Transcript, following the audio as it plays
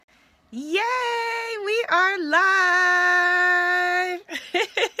Yay! We are live!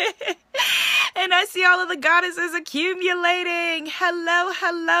 And I see all of the goddesses accumulating. Hello,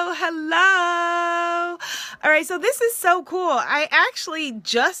 hello, hello. All right, so this is so cool. I actually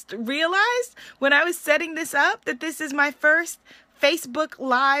just realized when I was setting this up that this is my first Facebook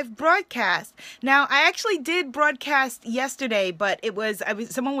Live broadcast. Now, I actually did broadcast yesterday, but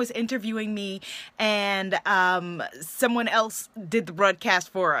someone was interviewing me and someone else did the broadcast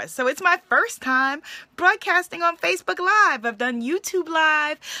for us. So it's my first time broadcasting on Facebook Live. I've done YouTube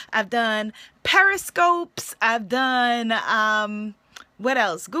Live. I've done Periscopes. I've done what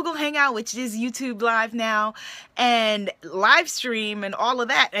else? Google Hangout, which is YouTube Live now, and live stream and all of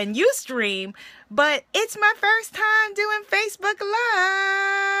that, and Ustream. But it's my first time doing Facebook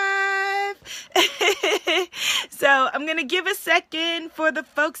Live. So I'm going to give a second for the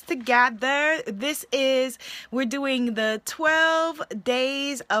folks to gather. We're doing the 12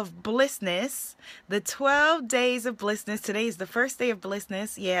 days of blissness. The 12 days of blissness. Today is the first day of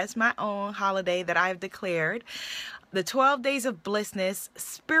blissness. Yeah, it's my own holiday that I've declared. The 12 days of blissness,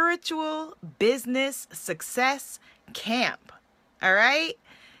 spiritual business success camp. All right?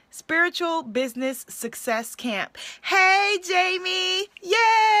 Spiritual Business Success Camp. Hey, Jamie!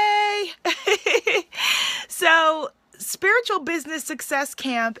 Yay! So, Spiritual Business Success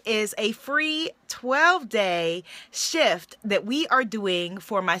Camp is a free 12-day shift that we are doing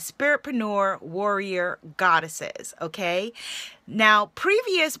for my Spiritpreneur Warrior Goddesses, okay? Now,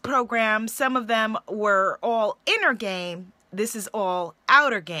 previous programs, some of them were all inner game. This is all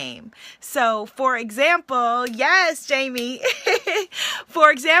outer game. So, for example, yes, Jamie. For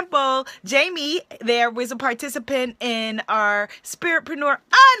example, Jamie, there was a participant in our Spiritpreneur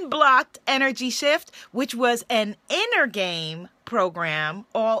Unblocked Energy Shift, which was an inner game program,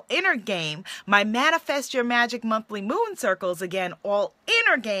 all inner game. My Manifest Your Magic Monthly Moon Circles, again, all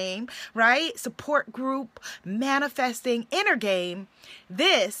inner game, right? Support group, manifesting, inner game.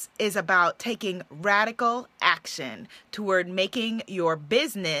 This is about taking radical action toward making your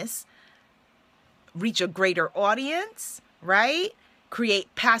business reach a greater audience, right?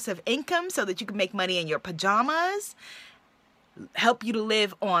 Create passive income so that you can make money in your pajamas, help you to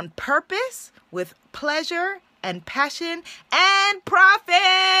live on purpose with pleasure and passion and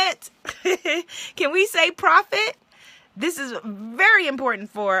profit. Can we say profit? This is very important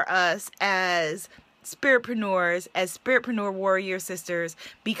for us as spiritpreneurs, as Spiritpreneur Warrior Sisters,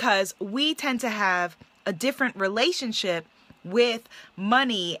 because we tend to have a different relationship with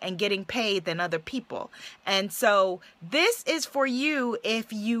money and getting paid than other people. And so this is for you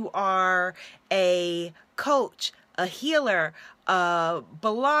if you are a coach, a healer, a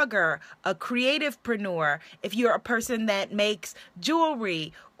blogger, a creativepreneur, if you're a person that makes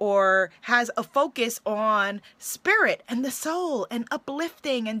jewelry or has a focus on spirit and the soul and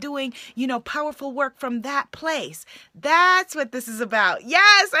uplifting and doing, powerful work from that place. That's what this is about.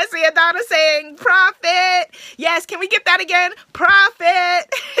 Yes, I see Adana saying profit. Yes, can we get that again?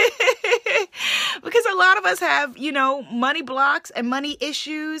 Profit. Because a lot of us have, money blocks and money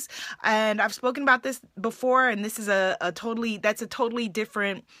issues. And I've spoken about this before, and this is that's a totally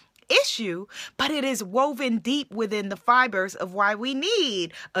different issue, but it is woven deep within the fibers of why we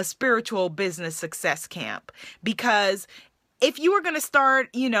need a spiritual business success camp. Because if you were going to start,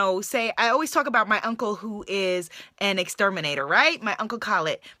 say, I always talk about my uncle who is an exterminator, right? My Uncle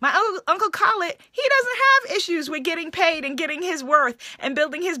Khaled. My Uncle Khaled, he doesn't have issues with getting paid and getting his worth and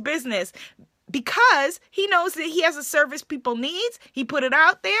building his business. Because he knows that he has a service people needs. He put it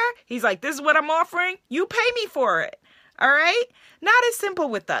out there. He's like, this is what I'm offering. You pay me for it. All right? Not as simple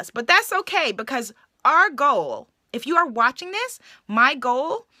with us, but that's okay, because our goal, if you are watching this, my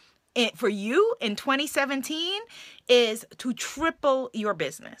goal for you in 2017 is to triple your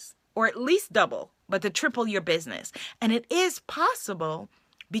business, or at least double, but to triple your business. And it is possible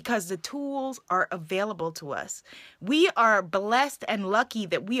because the tools are available to us. We are blessed and lucky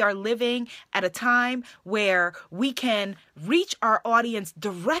that we are living at a time where we can reach our audience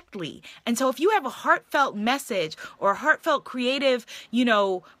directly. And so if you have a heartfelt message or a heartfelt creative,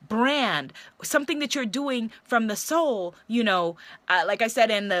 brand, something that you're doing from the soul, like I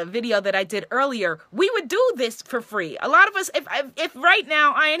said in the video that I did earlier, we would do this for free. A lot of us, if right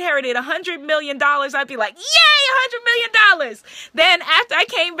now I inherited $100 million, I'd be like, yay, $100 million. Then after I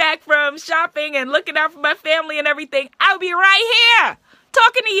came back from shopping and looking out for my family and everything, I'll be right here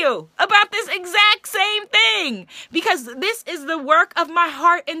talking to you about this exact same thing, because this is the work of my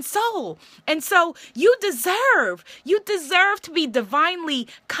heart and soul. And so you deserve to be divinely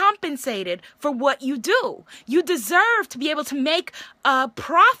compensated for what you do. You deserve to be able to make a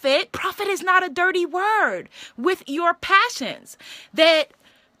profit. Profit is not a dirty word with your passions. That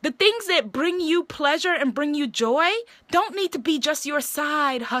The things that bring you pleasure and bring you joy don't need to be just your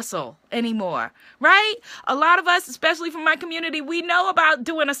side hustle anymore, right? A lot of us, especially from my community, we know about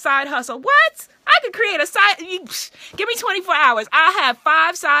doing a side hustle. What? I could create a side, give me 24 hours. I have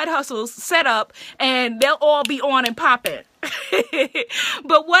 5 side hustles set up and they'll all be on and popping.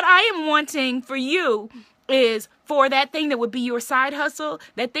 But what I am wanting for you is for that thing that would be your side hustle,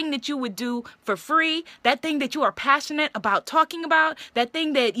 that thing that you would do for free, that thing that you are passionate about talking about, that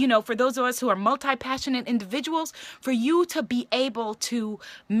thing that, for those of us who are multi-passionate individuals, for you to be able to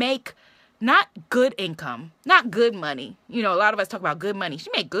make not good income, not good money. A lot of us talk about good money. She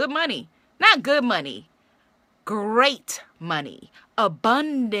make good money, not good money, great money,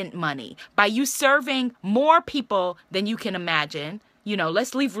 abundant money by you serving more people than you can imagine.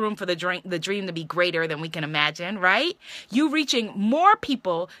 Let's leave room for the dream to be greater than we can imagine, right? You reaching more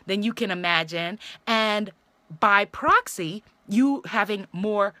people than you can imagine, and by proxy, you having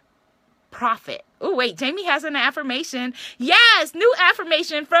more profit. Oh, wait, Jamie has an affirmation. Yes, new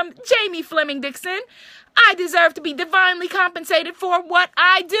affirmation from Jamie Fleming Dixon. I deserve to be divinely compensated for what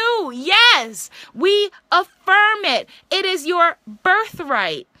I do. Yes, we affirm it. It is your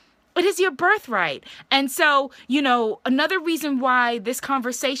birthright. It is your birthright. And so, another reason why this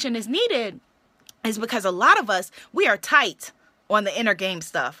conversation is needed is because a lot of us, we are tight on the inner game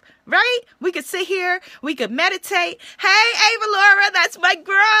stuff, right? We could sit here, we could meditate. Hey, Ava Laura, that's my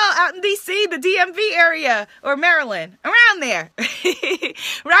girl out in DC, the DMV area, or Maryland, around there,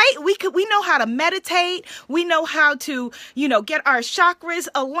 right? We know how to meditate. We know how to, get our chakras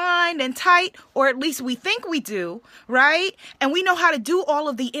aligned and tight, or at least we think we do, right? And we know how to do all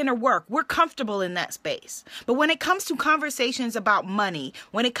of the inner work. We're comfortable in that space. But when it comes to conversations about money,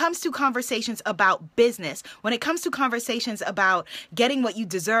 when it comes to conversations about business, when it comes to conversations about getting what you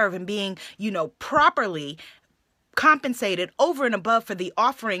deserve and being, properly compensated over and above for the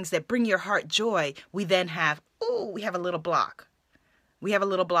offerings that bring your heart joy, we then have, we have a little block. We have a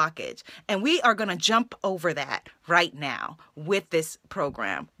little blockage, and we are going to jump over that right now with this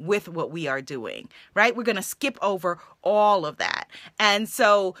program, with what we are doing, right? We're going to skip over all of that. And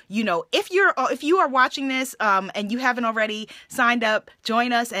so, if you are watching this and you haven't already signed up,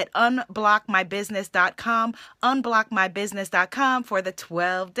 join us at unblockmybusiness.com, unblockmybusiness.com for the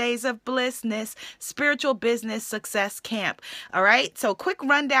 12 Days of Blissness Spiritual Business Success Camp. All right. So quick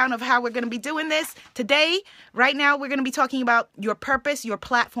rundown of how we're going to be doing this today. Right now, we're going to be talking about your purpose, your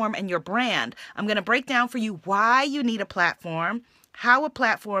platform, and your brand. I'm going to break down for you why you need a platform, how a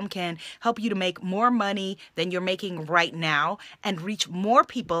platform can help you to make more money than you're making right now and reach more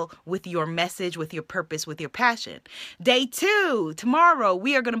people with your message, with your purpose, with your passion. Day 2, tomorrow,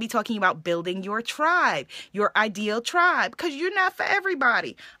 we are going to be talking about building your tribe, your ideal tribe, because you're not for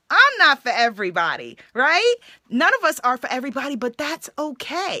everybody. I'm not for everybody, right? None of us are for everybody, but that's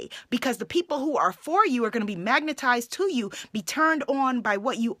okay, because the people who are for you are going to be magnetized to you, be turned on by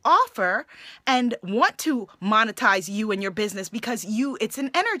what you offer, and want to monetize you and your business because it's an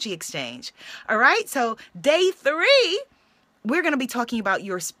energy exchange. All right. So day 3, we're going to be talking about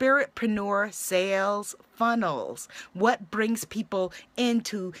your spiritpreneur sales funnels. What brings people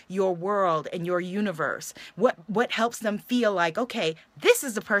into your world and your universe? What helps them feel like, okay, this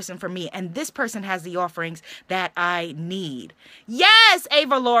is the person for me, and this person has the offerings that I need. Yes,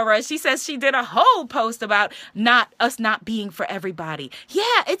 Ava Laura, she says she did a whole post about us not being for everybody.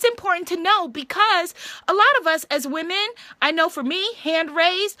 Yeah, it's important to know, because a lot of us as women, I know for me, hand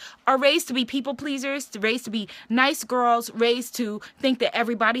raised, are raised to be people pleasers, raised to be nice girls, raised to think that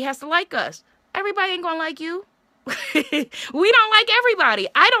everybody has to like us. Everybody ain't gonna like you. We don't like everybody.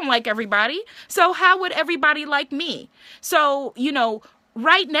 I don't like everybody. So how would everybody like me? So,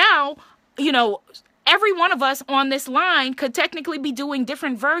 right now, every one of us on this line could technically be doing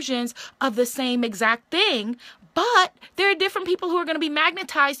different versions of the same exact thing, but there are different people who are going to be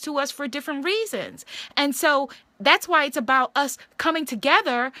magnetized to us for different reasons. And so that's why it's about us coming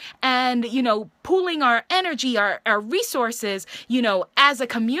together and, pooling our energy, our resources, as a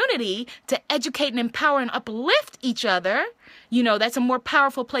community to educate and empower and uplift each other. That's a more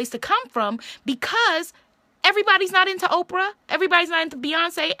powerful place to come from, because everybody's not into Oprah, everybody's not into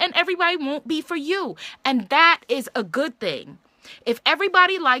Beyonce, and everybody won't be for you. And that is a good thing. If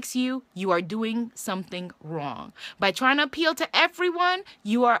everybody likes you, you are doing something wrong. By trying to appeal to everyone,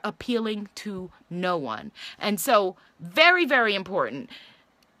 you are appealing to no one. And so, very, very important.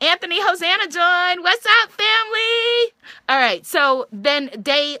 Anthony Hosanna joined. What's up, family? All right. So then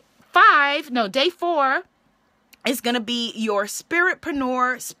day 4 is going to be your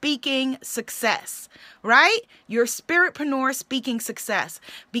spiritpreneur speaking success, right? Your spiritpreneur speaking success.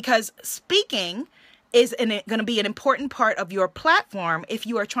 Because speaking is going to be an important part of your platform if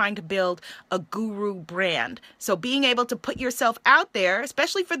you are trying to build a guru brand. So being able to put yourself out there,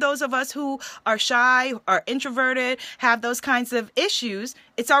 especially for those of us who are shy, are introverted, have those kinds of issues,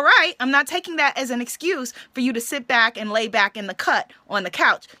 it's all right. I'm not taking that as an excuse for you to sit back and lay back in the cut on the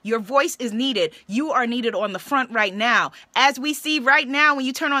couch. Your voice is needed. You are needed on the front right now. As we see right now, when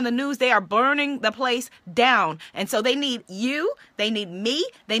you turn on the news, they are burning the place down. And so they need you, they need me,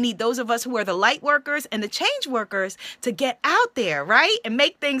 they need those of us who are the light workers and the change workers to get out there, right? And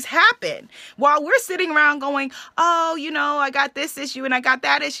make things happen. While we're sitting around going, oh, I got this issue and I got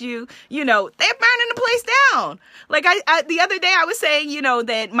that issue, they're burning the place down. Like the other day I was saying,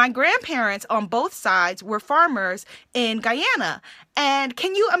 that my grandparents on both sides were farmers in Guyana. And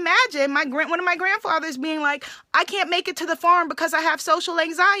can you imagine one of my grandfathers being like, I can't make it to the farm because I have social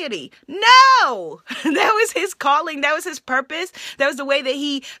anxiety? No, that was his calling. That was his purpose. That was the way that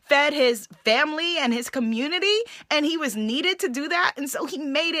he fed his family and his community. And he was needed to do that. And so he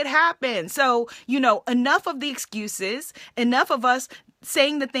made it happen. So, enough of the excuses, enough of us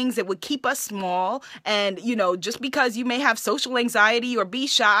saying the things that would keep us small. And, just because you may have social anxiety or be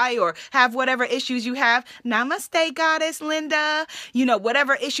shy or have whatever issues you have, namaste, Goddess Linda,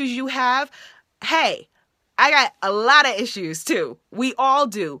 whatever issues you have. Hey, I got a lot of issues too. We all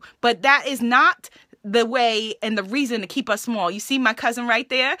do. But that is not the way and the reason to keep us small. You see my cousin right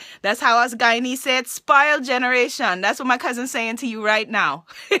there? That's how us Guyanese said, spoiled generation. That's what my cousin's saying to you right now.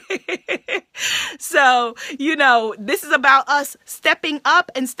 So, this is about us stepping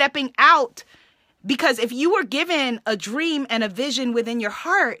up and stepping out. Because if you were given a dream and a vision within your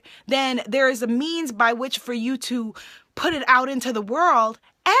heart, then there is a means by which for you to put it out into the world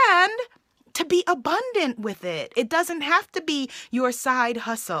and to be abundant with it. It doesn't have to be your side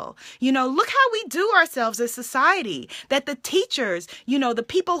hustle. Look how we do ourselves as society, that the teachers, the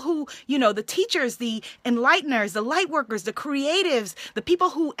people who, the teachers, the enlighteners, the light workers, the creatives, the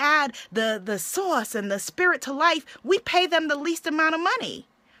people who add the sauce and the spirit to life, we pay them the least amount of money.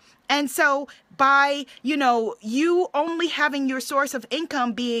 And so by, you only having your source of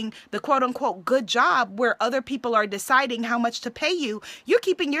income being the quote unquote good job where other people are deciding how much to pay you, you're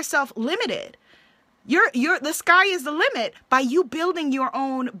keeping yourself limited. The sky is the limit by you building your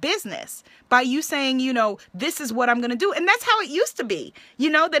own business, by you saying, this is what I'm going to do. And that's how it used to be,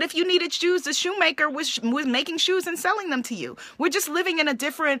 that if you needed shoes, the shoemaker was making shoes and selling them to you. We're just living in a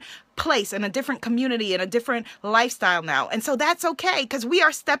different place, in a different community, in a different lifestyle now. And so that's okay because we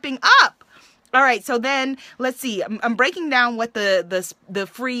are stepping up. All right, so then let's see. I'm breaking down what the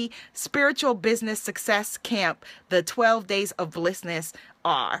free spiritual business success camp, the 12 days of blissness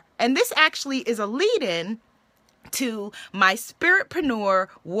are. And this actually is a lead-in to my Spiritpreneur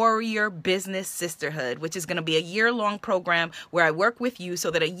Warrior Business Sisterhood, which is going to be a year-long program where I work with you so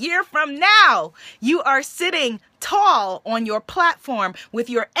that a year from now, you are sitting tall on your platform with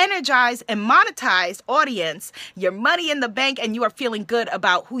your energized and monetized audience, your money in the bank, and you are feeling good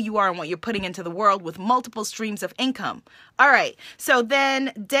about who you are and what you're putting into the world with multiple streams of income. All right. So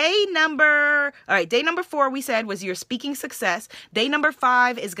then day number 4 we said was your speaking success. Day number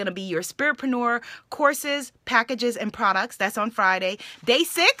 5 is going to be your Spiritpreneur courses, packages, and products. That's on Friday. Day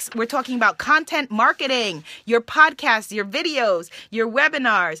 6, we're talking about content marketing, your podcasts, your videos, your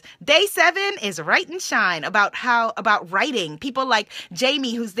webinars. Day 7 is Write and Shine, about writing. People like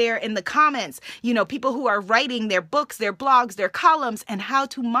Jamie, who's there in the comments, people who are writing their books, their blogs, their columns, and how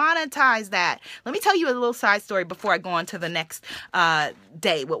to monetize that. Let me tell you a little side story before I go on to the next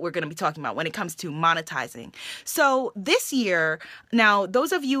day, what we're going to be talking about when it comes to monetizing. So this year, now,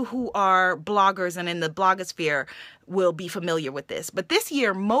 those of you who are bloggers and in the blogosphere will be familiar with this, but this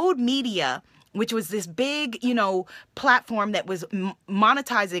year, Mode Media, which was this big, platform that was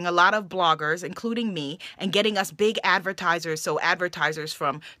monetizing a lot of bloggers, including me, and getting us big advertisers. So advertisers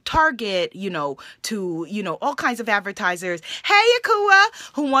from Target, to, all kinds of advertisers. Hey, Akua,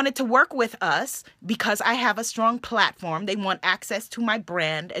 who wanted to work with us because I have a strong platform. They want access to my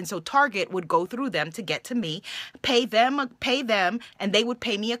brand. And so Target would go through them to get to me, pay them, and they would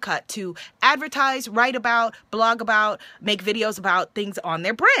pay me a cut to advertise, write about, blog about, make videos about things on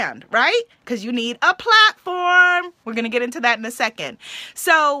their brand, right? Because you need a platform. We're going to get into that in a second.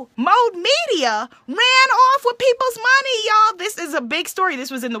 So Mode Media ran off with people's money, y'all. This is a big story.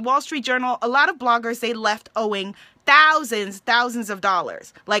 This was in the Wall Street Journal. A lot of bloggers, they left owing thousands of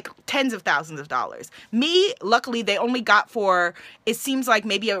dollars, like tens of thousands of dollars. Me, luckily, they only got for, it seems like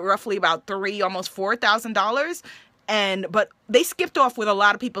maybe roughly about $3,000, almost $4,000. But they skipped off with a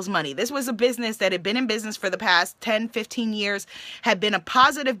lot of people's money. This was a business that had been in business for the past 10, 15 years, had been a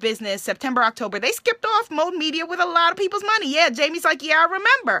positive business. September, October, they skipped off Mode Media with a lot of people's money. Yeah, Jamie's like, yeah, I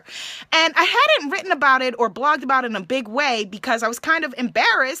remember. And I hadn't written about it or blogged about it in a big way because I was kind of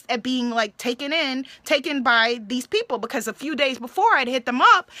embarrassed at being like taken by these people, because a few days before I'd hit them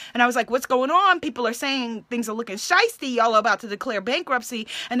up and I was like, what's going on? People are saying things are looking shysty. Y'all are about to declare bankruptcy.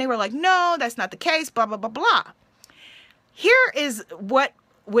 And they were like, no, that's not the case, blah, blah, blah, blah. Here is what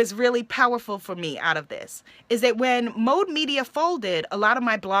was really powerful for me out of this, is that when Mode Media folded, a lot of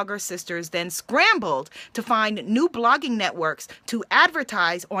my blogger sisters then scrambled to find new blogging networks to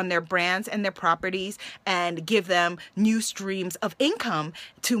advertise on their brands and their properties and give them new streams of income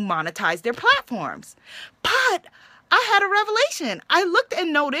to monetize their platforms. But I had a revelation. I looked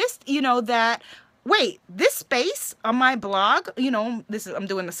and noticed, that wait, this space on my blog, I'm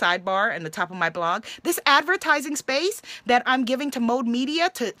doing the sidebar and the top of my blog, this advertising space that I'm giving to Mode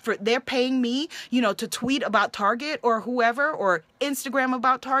Media they're paying me, to tweet about Target or whoever, or Instagram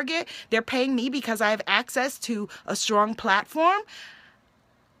about Target. They're paying me because I have access to a strong platform.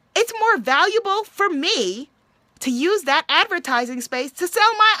 It's more valuable for me to use that advertising space to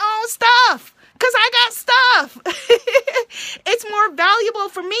sell my own stuff. Because I got stuff. It's more valuable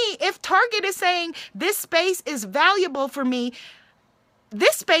for me. If Target is saying this space is valuable for me,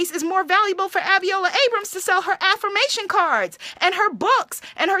 this space is more valuable for Abiola Abrams to sell her affirmation cards and her books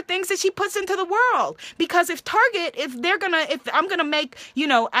and her things that she puts into the world. Because if Target, if I'm going to make,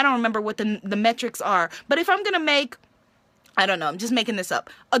 I don't remember what the metrics are, but if I'm going to make, I don't know, I'm just making this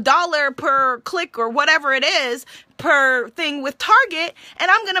up, $1 per click or whatever it is per thing with Target, and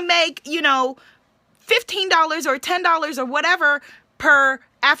I'm going to make, $15 or $10 or whatever per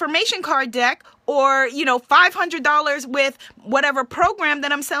affirmation card deck, or, $500 with whatever program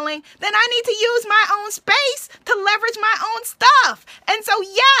that I'm selling, then I need to use my own space to leverage my own stuff. And so,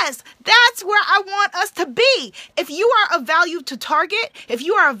 yes, that's where I want us to be. If you are of value to Target, if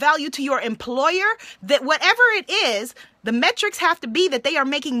you are of value to your employer, that whatever it is, the metrics have to be that they are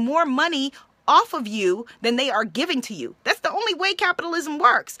making more money off of you than they are giving to you. That's the only way capitalism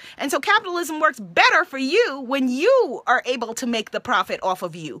works. And so capitalism works better for you when you are able to make the profit off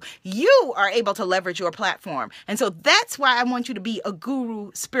of you. You are able to leverage your platform. And so that's why I want you to be a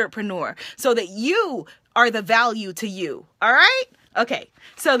guru spiritpreneur, so that you are the value to you. All right? Okay,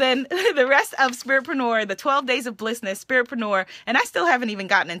 so then the rest of Spiritpreneur, the 12 days of blissness, Spiritpreneur, and I still haven't even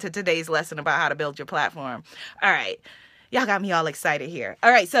gotten into today's lesson about how to build your platform. All right. Y'all got me all excited here. All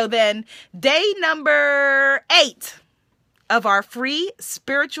right, so then day number 8 of our free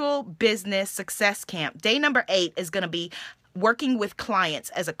spiritual business success camp. Day number 8 is going to be working with clients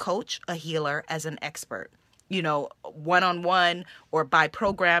as a coach, a healer, as an expert. One-on-one or by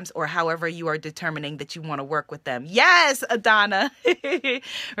programs, or however you are determining that you want to work with them. Yes, Adana.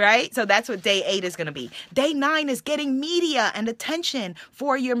 Right? So that's what day 8 is going to be. Day 9 is getting media and attention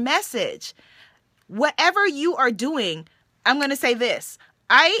for your message. Whatever you are doing, I'm going to say this.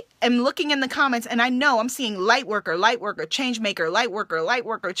 I am looking in the comments and I know I'm seeing lightworker, change maker,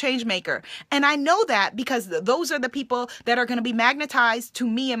 lightworker, change maker. And I know that because those are the people that are going to be magnetized to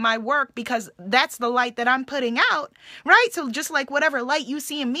me and my work, because that's the light that I'm putting out, right? So just like whatever light you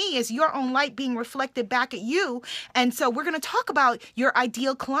see in me is your own light being reflected back at you. And so we're going to talk about your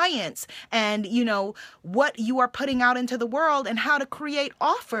ideal clients and, what you are putting out into the world and how to create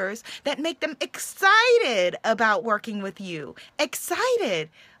offers that make them excited about working with you. Excited.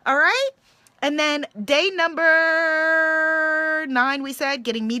 All right. And then day number 9, we said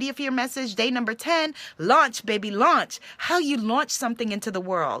getting media for your message. Day number 10, launch, baby, launch. How you launch something into the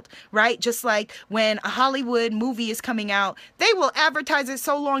world, right? Just like when a Hollywood movie is coming out, they will advertise it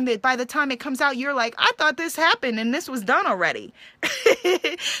so long that by the time it comes out, you're like, I thought this happened and this was done already.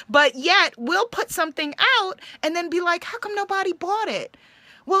 But yet we'll put something out and then be like, how come nobody bought it?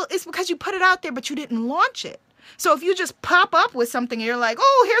 Well, it's because you put it out there, but you didn't launch it. So if you just pop up with something and you're like,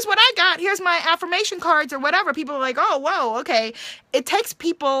 oh, here's what I got, here's my affirmation cards or whatever, people are like, oh, whoa, okay. It takes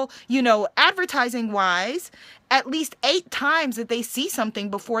people, advertising wise, at least 8 times that they see something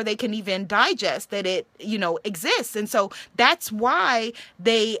before they can even digest that it, exists. And so that's why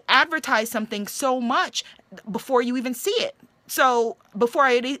they advertise something so much before you even see it. So before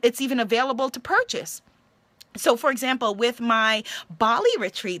it's even available to purchase. So for example, with my Bali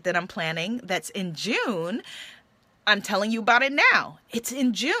retreat that I'm planning, that's in June, I'm telling you about it now. It's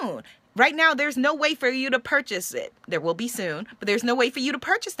in June. Right now, there's no way for you to purchase it. There will be soon, but there's no way for you to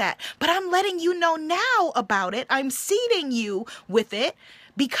purchase that. But I'm letting you know now about it. I'm seeding you with it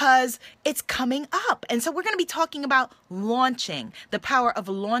because it's coming up. And so we're going to be talking about launching, the power of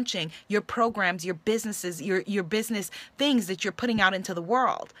launching your programs, your businesses, your business things that you're putting out into the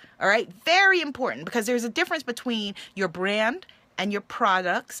world. All right. Very important, because there's a difference between your brand and your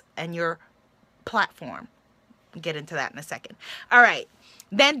products and your platform. We'll get into that in a second. All right.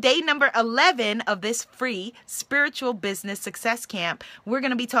 Then day number 11 of this free spiritual business success camp, we're going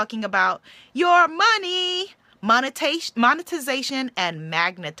to be talking about your money, monetization, and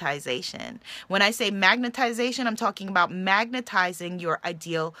magnetization. When I say magnetization, I'm talking about magnetizing your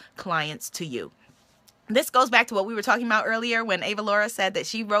ideal clients to you. This goes back to what we were talking about earlier when Ava Laura said that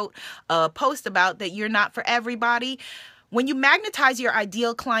she wrote a post about that you're not for everybody. When you magnetize your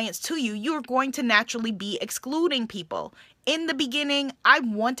ideal clients to you, you're going to naturally be excluding people. In the beginning, I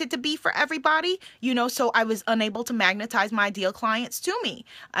wanted to be for everybody, so I was unable to magnetize my ideal clients to me.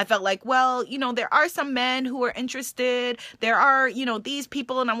 I felt like, well, there are some men who are interested. There are, these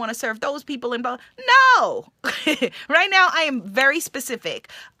people, and I want to serve those people. And no, right now I am very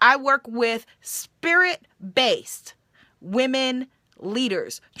specific. I work with spirit-based women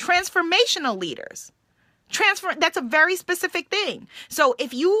leaders, transformational leaders. That's a very specific thing. So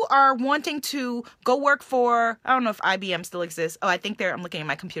if you are wanting to go work for, I don't know if IBM still exists. Oh, I think I'm looking at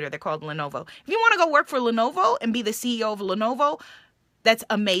my computer. They're called Lenovo. If you want to go work for Lenovo and be the CEO of Lenovo, that's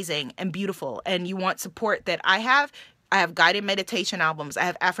amazing and beautiful. And you want support that I have guided meditation albums. I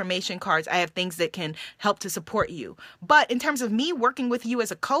have affirmation cards. I have things that can help to support you. But in terms of me working with you as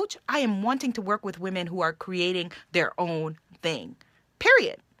a coach, I am wanting to work with women who are creating their own thing,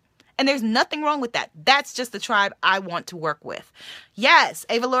 period. And there's nothing wrong with that. That's just the tribe I want to work with. Yes,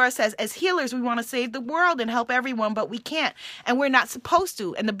 Ava Laura says, as healers, we want to save the world and help everyone, but we can't. And we're not supposed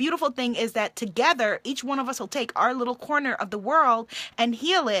to. And the beautiful thing is that together, each one of us will take our little corner of the world and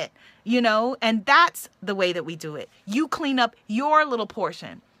heal it, and that's the way that we do it. You clean up your little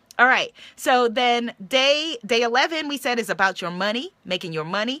portion. All right. So then day 11, we said, is about your money, making your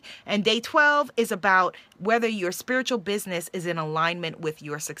money. And day 12 is about whether your spiritual business is in alignment with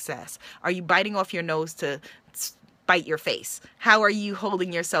your success. Are you biting off your nose to bite your face? How are you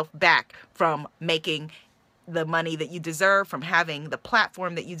holding yourself back from making the money that you deserve, from having the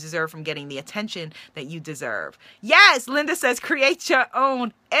platform that you deserve, from getting the attention that you deserve? Yes. Linda says, create your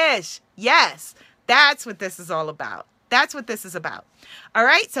own ish. Yes. That's what this is all about. That's what this is about. All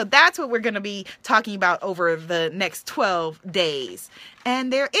right. So that's what we're going to be talking about over the next 12 days.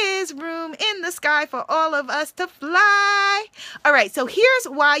 And there is room in the sky for all of us to fly. All right. So here's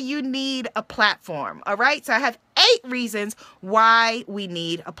why you need a platform. All right. So I have 8 reasons why we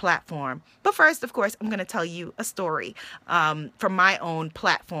need a platform. But first, of course, I'm going to tell you a story from my own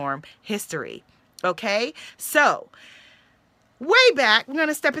platform history. Okay. So way back, we're going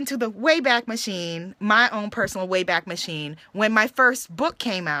to step into the Wayback Machine, my own personal Wayback Machine. When my first book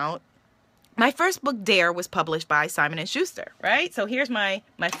came out, my first book, Dare, was published by Simon & Schuster, right? So here's my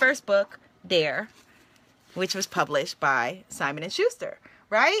first book, Dare, which was published by Simon & Schuster,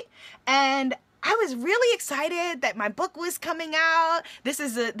 right? And I was really excited that my book was coming out. This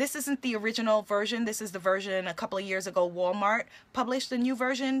isn't the original version. This is the version a couple of years ago. Walmart published a new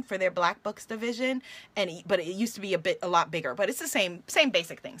version for their Black Books division, but it used to be a lot bigger. But it's the same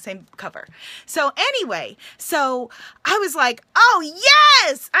basic thing, same cover. So anyway, so I was like, oh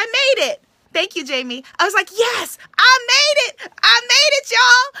yes, I made it. Thank you, Jamie. I was like, yes, I made it. I made it,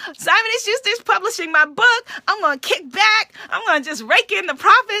 y'all. Simon & Schuster's publishing my book. I'm going to kick back. I'm going to just rake in the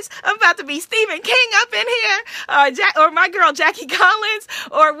profits. I'm about to be Stephen King up in here, or my girl Jackie Collins,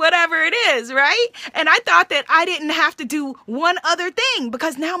 or whatever it is, right? And I thought that I didn't have to do one other thing,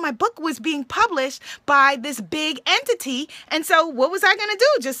 because now my book was being published by this big entity. And so what was I going to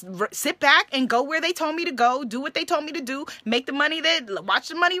do? Just sit back and go where they told me to go, do what they told me to do, make the money, watch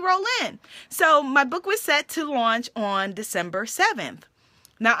the money roll in. So my book was set to launch on December 7th.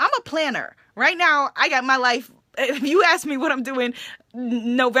 Now, I'm a planner. Right now, I got my life. If you ask me what I'm doing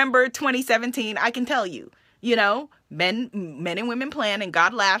November 2017, I can tell you. Men and women plan, and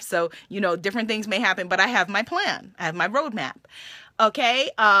God laughs. So, different things may happen, but I have my plan. I have my roadmap. Okay.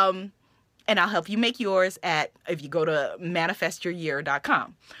 And I'll help you make yours if you go to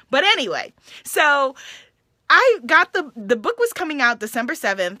manifestyouryear.com. But anyway, so I got the book was coming out December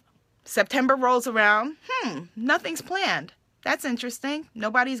 7th. September rolls around. Nothing's planned. That's interesting.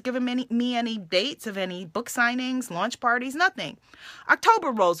 Nobody's given me any dates of any book signings, launch parties, nothing. October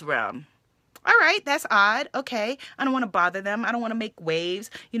rolls around. All right, that's odd. Okay, I don't want to bother them. I don't want to make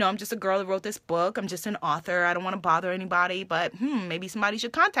waves. I'm just a girl who wrote this book. I'm just an author. I don't want to bother anybody, but maybe somebody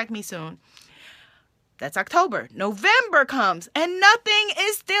should contact me soon. That's October. November comes and nothing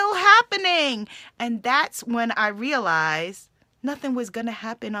is still happening. And that's when I realized nothing was going to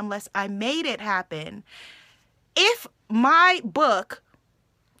happen unless I made it happen. If my book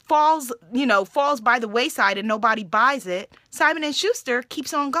falls by the wayside and nobody buys it, Simon & Schuster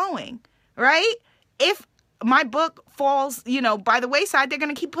keeps on going, right? If my book falls, by the wayside, they're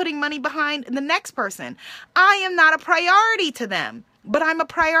going to keep putting money behind the next person. I am not a priority to them, but I'm a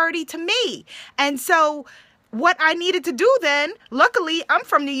priority to me. And so what I needed to do then, luckily I'm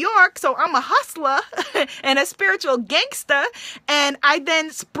from New York, so I'm a hustler and a spiritual gangster. And I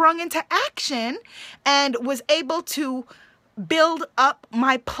then sprung into action and was able to build up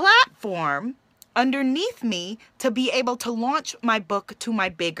my platform underneath me to be able to launch my book to my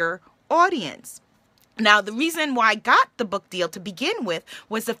bigger audience. Now, the reason why I got the book deal to begin with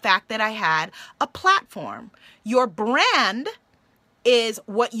was the fact that I had a platform. Your brand is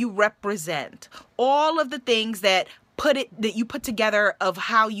what you represent. All of the things that you put together of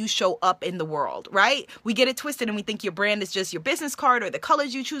how you show up in the world, right? We get it twisted and we think your brand is just your business card or the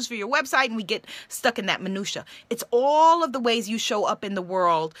colors you choose for your website, and we get stuck in that minutia. It's all of the ways you show up in the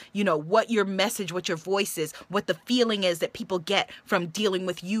world, what your message, what your voice is, what the feeling is that people get from dealing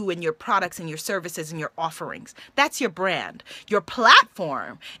with you and your products and your services and your offerings. That's your brand. Your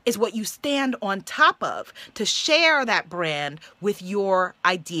platform is what you stand on top of to share that brand with your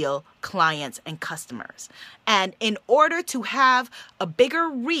ideal clients and customers. And in order to have a bigger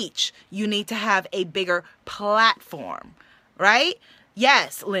reach, you need to have a bigger platform, right?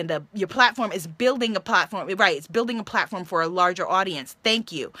 Yes, Linda, your platform is building a platform, right? It's building a platform for a larger audience.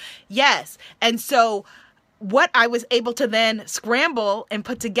 Thank you. Yes. And so what I was able to then scramble and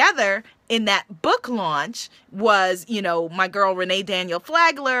put together in that book launch was, my girl Renee Daniel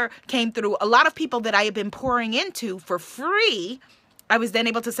Flagler came through. A lot of people that I had been pouring into for free, I was then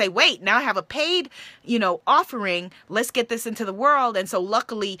able to say, wait, now I have a paid, offering. Let's get this into the world. And so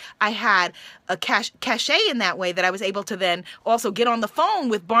luckily I had a cachet in that way that I was able to then also get on the phone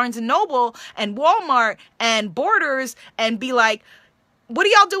with Barnes & Noble and Walmart and Borders and be like, what are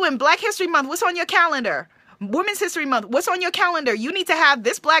y'all doing? Black History Month, what's on your calendar? Women's History Month, what's on your calendar? You need to have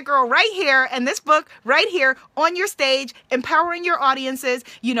this Black girl right here and this book right here on your stage, empowering your audiences,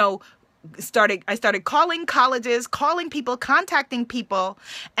 I started calling colleges, calling people, contacting people,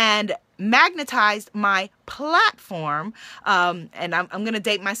 and magnetized my platform. And I'm going to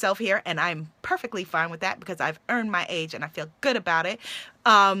date myself here, and I'm perfectly fine with that because I've earned my age and I feel good about it.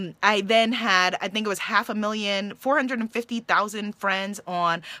 I then had, I think it was 450,000 friends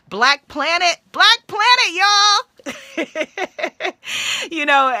on Black Planet, y'all.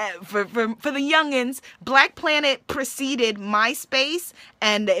 For the youngins, Black Planet preceded MySpace,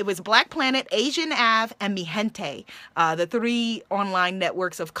 and it was Black Planet, Asian Ave, and Mi Gente, the 3 online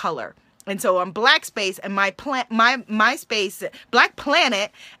networks of color. And so on Blackspace and MySpace, Black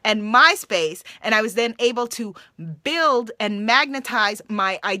Planet and MySpace, and I was then able to build and magnetize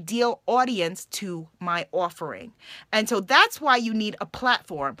my ideal audience to my offering. And so that's why you need a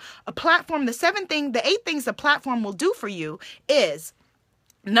platform. A platform, the 8 things the platform will do for you is,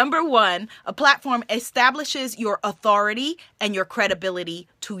 number 1, a platform establishes your authority and your credibility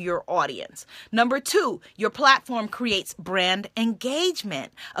to your audience. Number 2, your platform creates brand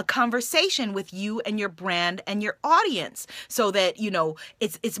engagement, a conversation with you and your brand and your audience, so that,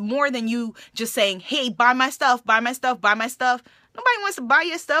 it's more than you just saying, hey, buy my stuff, buy my stuff, buy my stuff. Nobody wants to buy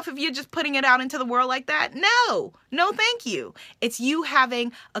your stuff if you're just putting it out into the world like that. No, thank you. It's you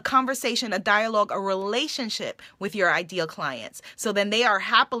having a conversation, a dialogue, a relationship with your ideal clients. So then they are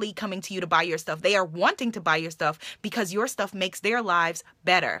happily coming to you to buy your stuff. They are wanting to buy your stuff because your stuff makes their lives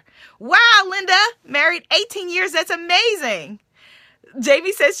better. Wow, Linda, married 18 years. That's amazing.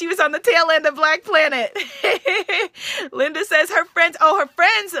 Jamie says she was on the tail end of Black Planet. Linda says her friends are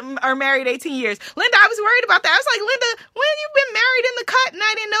married 18 years. Linda, I was worried about that. I was like, Linda, when have you been married in the cut? And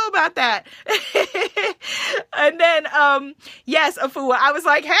I didn't know about that. And then, yes, Afua, I was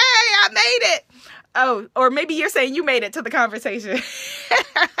like, hey, I made it. Oh, or maybe you're saying you made it to the conversation.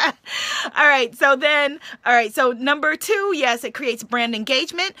 All right. So number 2, yes, it creates brand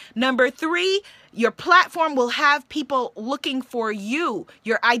engagement. Number 3, your platform will have people looking for you,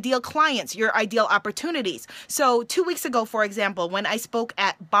 your ideal clients, your ideal opportunities. So 2 weeks ago, for example, when I spoke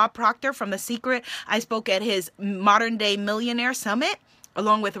at Bob Proctor from The Secret, I spoke at his Modern Day Millionaire Summit,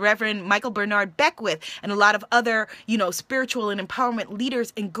 along with Reverend Michael Bernard Beckwith and a lot of other, spiritual and empowerment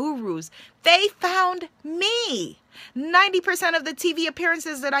leaders and gurus. They found me. 90% of the TV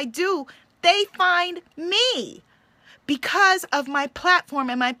appearances that I do, they find me because of my platform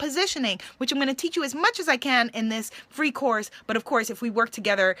and my positioning, which I'm going to teach you as much as I can in this free course. But of course, if we work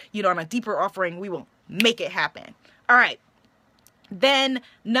together, on a deeper offering, we will make it happen. All right. Then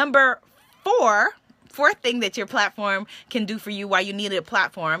number 4, fourth thing that your platform can do for you, why you need a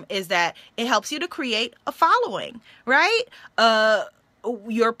platform, is that it helps you to create a following, right?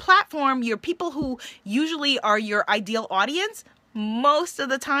 Your platform, your people who usually are your ideal audience, most of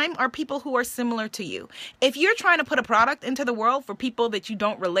the time are people who are similar to you. If you're trying to put a product into the world for people that you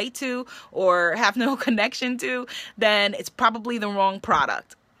don't relate to or have no connection to, then it's probably the wrong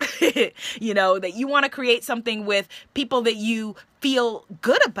product. That you want to create something with people that you feel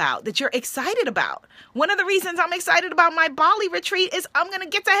good about, that you're excited about. One of the reasons I'm excited about my Bali retreat is I'm going to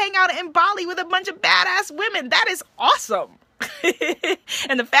get to hang out in Bali with a bunch of badass women. That is awesome.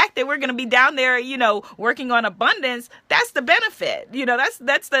 And the fact that we're going to be down there, working on abundance, that's the benefit.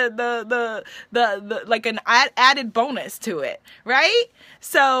 That's the like an added bonus to it, right?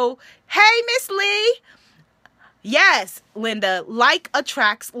 So, hey, Miss Lee. Yes, Linda, like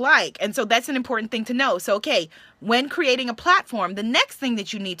attracts like. And so that's an important thing to know. So, okay, when creating a platform, the next thing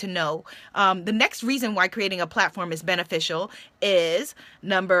that you need to know, the next reason why creating a platform is beneficial is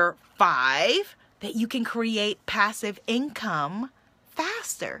number 5, that you can create passive income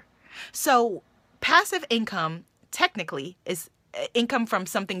faster. So passive income technically is income from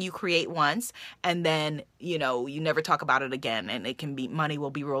something you create once, and then, you never talk about it again, and it can be, money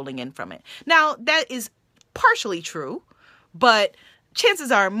will be rolling in from it. Now, that is partially true, but chances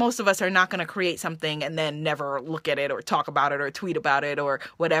are most of us are not going to create something and then never look at it or talk about it or tweet about it or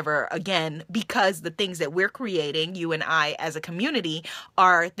whatever again, because the things that we're creating, you and I as a community,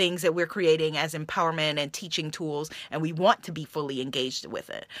 are things that we're creating as empowerment and teaching tools, and we want to be fully engaged with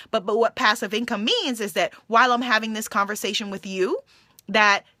it. But what passive income means is that while I'm having this conversation with you,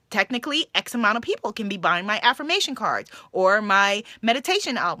 that technically X amount of people can be buying my affirmation cards or my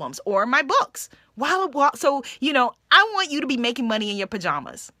meditation albums or my books. So, I want you to be making money in your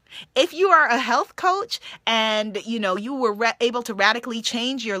pajamas. If you are a health coach and, you were able to radically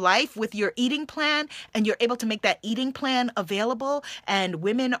change your life with your eating plan, and you're able to make that eating plan available, and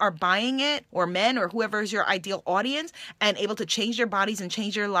women are buying it, or men, or whoever is your ideal audience, and able to change their bodies and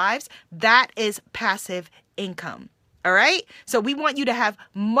change their lives, that is passive income. All right. So we want you to have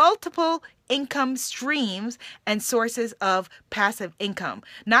multiple income streams and sources of passive income,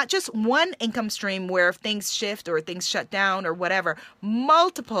 not just one income stream where if things shift or things shut down or whatever,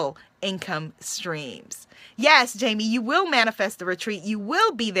 multiple income streams. Yes, Jamie, you will manifest the retreat. You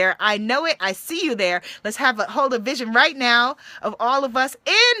will be there. I know it. I see you there. Let's hold a vision right now of all of us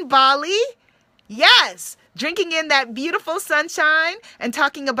in Bali. Yes. Drinking in that beautiful sunshine and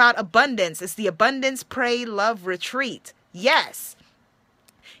talking about abundance. It's the Abundance, Pray, Love Retreat. Yes.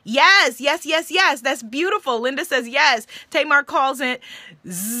 Yes. That's beautiful. Linda says yes. Tamar calls it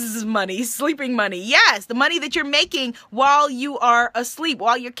money, sleeping money. Yes, the money that you're making while you are asleep,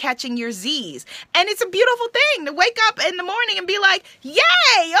 while you're catching your Z's. And it's a beautiful thing to wake up in the morning and be like,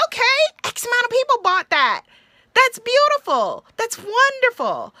 yay, okay, X amount of people bought that. That's beautiful. That's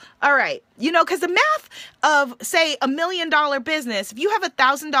wonderful. All right. Because the math of, say, $1 million business, if you have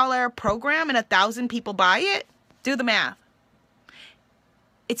 $1,000 program and 1,000 people buy it, do the math.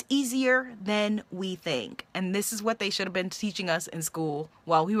 It's easier than we think. And this is what they should have been teaching us in school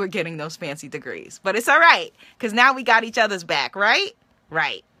while we were getting those fancy degrees. But it's all right, because now we got each other's back, right?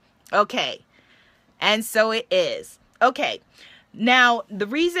 Right. Okay. And so it is. Okay. Now,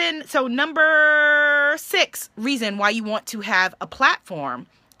 number 6 reason why you want to have a platform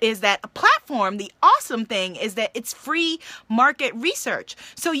is that a platform, the awesome thing is that it's free market research.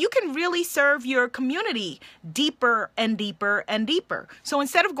 So you can really serve your community deeper and deeper and deeper. So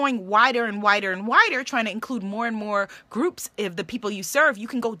instead of going wider and wider and wider, trying to include more and more groups of the people you serve, you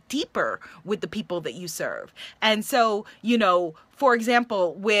can go deeper with the people that you serve. And so, for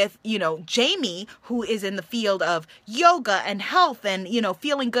example, with, Jamie, who is in the field of yoga and health and,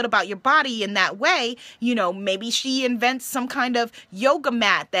 feeling good about your body in that way, maybe she invents some kind of yoga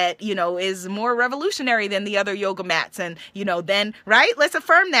mat that, is more revolutionary than the other yoga mats. And, then, right? Let's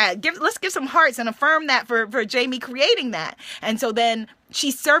affirm that. Let's give some hearts and affirm that for Jamie creating that. And so then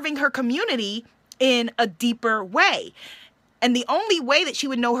she's serving her community in a deeper way. And the only way that she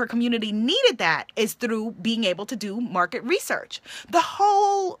would know her community needed that is through being able to do market research. The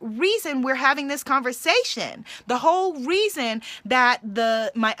whole reason we're having this conversation, the whole reason that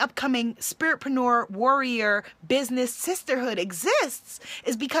my upcoming Spiritpreneur Warrior Business Sisterhood exists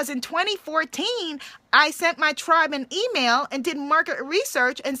is because in 2014, I sent my tribe an email and did market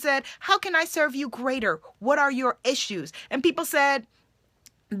research and said, how can I serve you greater? What are your issues? And people said,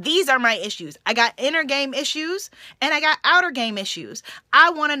 These are my issues. I got inner game issues and I got outer game issues. I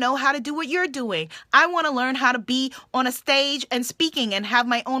want to know how to do what you're doing. I want to learn how to be on a stage and speaking and have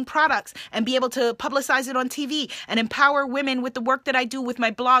my own products and be able to publicize it on TV and empower women with the work that I do with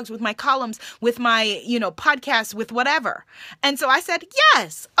my blogs, with my columns, with my, podcasts, with whatever. And so I said,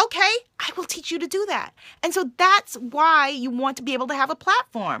 yes, okay, I will teach you to do that. And so that's why you want to be able to have a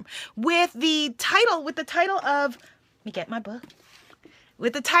platform with the title of, let me get my book.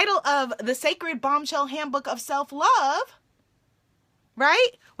 With the title of The Sacred Bombshell Handbook of Self-Love, right?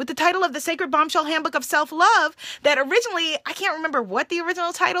 With the title of The Sacred Bombshell Handbook of Self-Love, that originally, I can't remember what the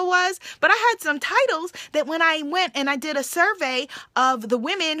original title was, but I had some titles that when I went and I did a survey of the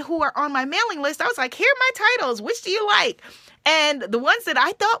women who are on my mailing list, I was like, here are my titles. Which do you like? And the ones that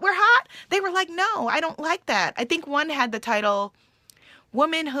I thought were hot, they were like, no, I don't like that. I think one had the title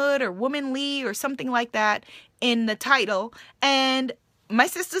Womanhood or Womanly or something like that in the title. And my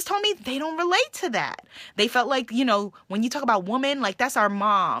sisters told me they don't relate to that. They felt like, when you talk about woman, like that's our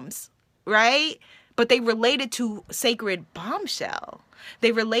moms, right? But they related to Sacred Bombshell.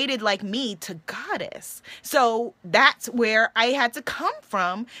 They related like me to goddess. So that's where I had to come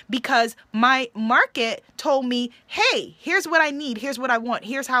from because my market told me, hey, here's what I need. Here's what I want.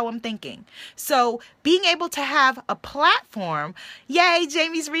 Here's how I'm thinking. So being able to have a platform, yay,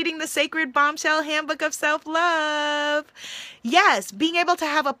 Jamie's reading The Sacred Bombshell Handbook of Self-Love. Yes, being able to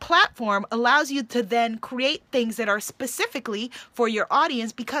have a platform allows you to then create things that are specifically for your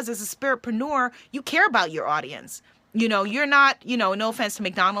audience because as a spiritpreneur, you care about your audience. You're not, no offense to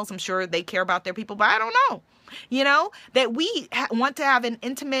McDonald's. I'm sure they care about their people, but I don't know, that we want to have an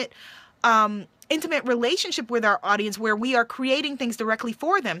intimate relationship with our audience where we are creating things directly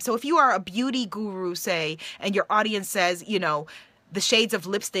for them. So if you are a beauty guru, say, and your audience says, the shades of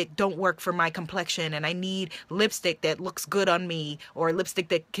lipstick don't work for my complexion and I need lipstick that looks good on me or lipstick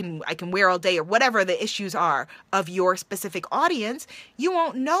that I can wear all day or whatever the issues are of your specific audience, you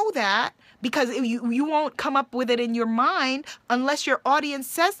won't know that because you won't come up with it in your mind unless your audience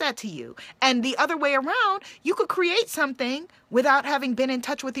says that to you. And the other way around, you could create something without having been in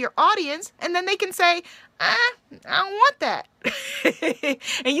touch with your audience and then they can say, I don't want that.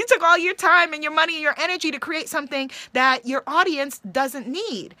 And you took all your time and your money and your energy to create something that your audience doesn't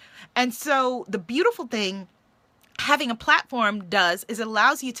need. And so the beautiful thing having a platform does is it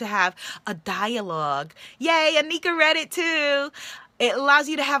allows you to have a dialogue. Yay, Anika read it too. It allows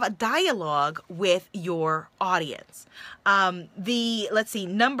you to have a dialogue with your audience.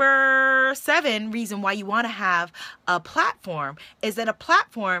 Number 7 reason why you want to have a platform is that a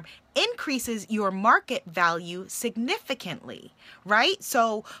platform increases your market value significantly, right?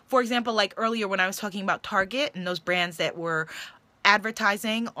 So, for example, like earlier when I was talking about Target and those brands that were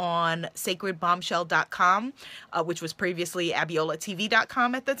advertising on sacredbombshell.com, which was previously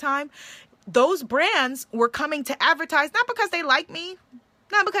AbiolaTV.com at the time, those brands were coming to advertise not because they like me,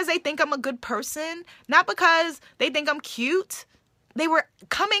 not because they think I'm a good person, not because they think I'm cute. They were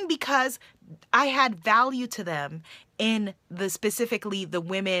coming because I had value to them in specifically the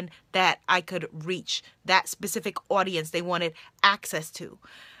women that I could reach, that specific audience they wanted access to.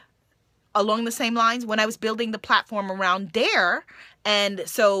 Along the same lines, when I was building the platform around Dare, and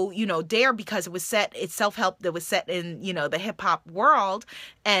so, Dare, because it's self-help that was set in, the hip hop world.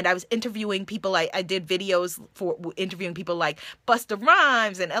 And I was interviewing people. I did videos for interviewing people like Busta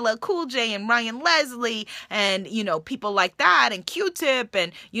Rhymes and LL Cool J and Ryan Leslie and, people like that and Q-Tip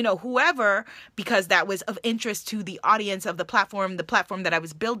and, whoever, because that was of interest to the audience of the platform that I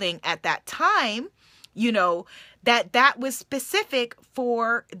was building at that time, that was specific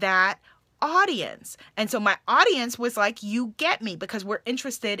for that audience. And so my audience was like, you get me, because we're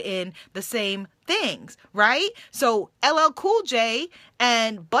interested in the same things, right? So LL Cool J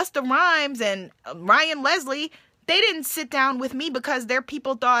and Busta Rhymes and Ryan Leslie, they didn't sit down with me because their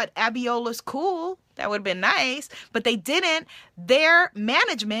people thought Abiola's cool. That would have been nice, but they didn't. Their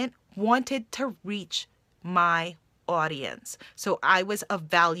management wanted to reach my audience. So I was of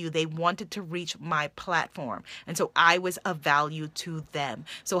value. They wanted to reach my platform. And so I was of value to them.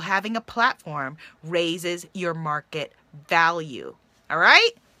 So having a platform raises your market value. All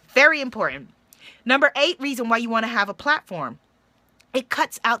right? Very important. Number 8 reason why you want to have a platform. It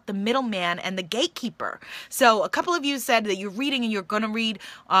cuts out the middleman and the gatekeeper. So a couple of you said that you're reading and you're going to read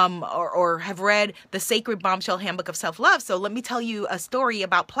or have read The Sacred Bombshell Handbook of Self-Love. So let me tell you a story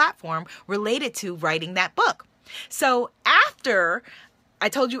about platform related to writing that book. So after I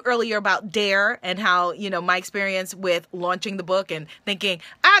told you earlier about Dare and how, my experience with launching the book and thinking,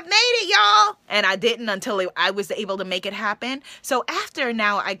 I've made it, y'all. And I didn't until I was able to make it happen. So after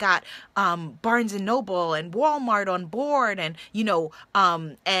now I got Barnes and Noble and Walmart on board and,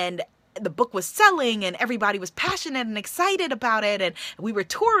 and the book was selling and everybody was passionate and excited about it. And we were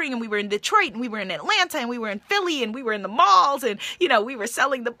touring and we were in Detroit and we were in Atlanta and we were in Philly and we were in the malls and, we were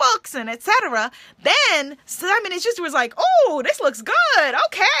selling the books and etc. Then Simon & Schuster was like, oh, this looks good.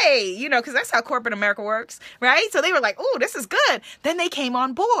 Okay. Because that's how corporate America works, right? So they were like, oh, this is good. Then they came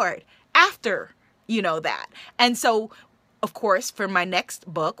on board after, that. And so of course, for my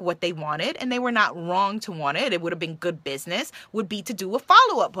next book, what they wanted, and they were not wrong to want it, it would have been good business, would be to do a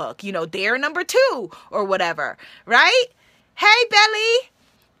follow-up book, Dare number 2 or whatever, right? Hey, Belly!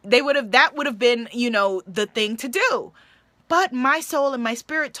 That would have been, the thing to do. But my soul and my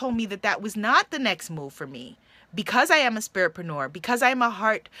spirit told me that was not the next move for me. Because I am a spiritpreneur, because I am a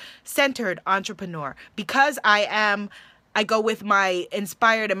heart-centered entrepreneur, because I go with my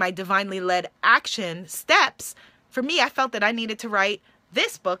inspired and my divinely led action steps. For me, I felt that I needed to write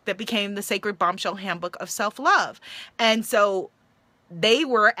this book that became the Sacred Bombshell Handbook of Self-Love. And so they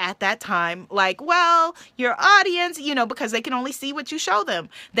were at that time like, well, your audience, because they can only see what you show them,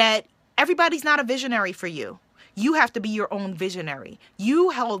 that everybody's not a visionary for you. You have to be your own visionary.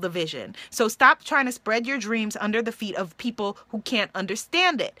 You hold the vision. So stop trying to spread your dreams under the feet of people who can't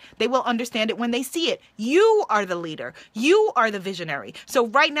understand it. They will understand it when they see it. You are the leader. You are the visionary. So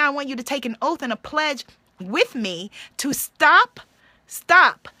right now I want you to take an oath and a pledge with me to stop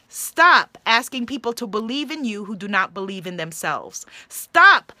asking people to believe in you who do not believe in themselves.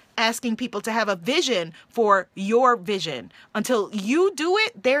 Stop asking people to have a vision for your vision. Until you do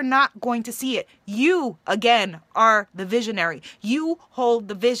it, they're not going to see it. You, again, are the visionary. You hold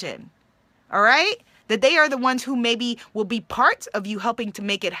the vision. All right? That they are the ones who maybe will be parts of you helping to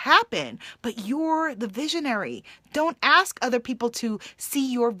make it happen, but you're the visionary. Don't ask other people to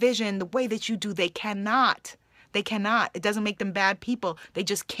see your vision the way that you do. They cannot. They cannot. It doesn't make them bad people. They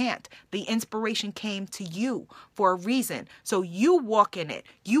just can't. The inspiration came to you for a reason. So you walk in it.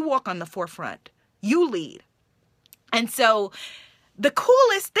 You walk on the forefront. You lead. And so the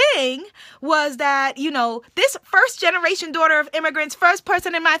coolest thing was that, this first generation daughter of immigrants, first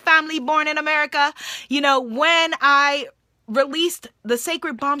person in my family born in America, when I released the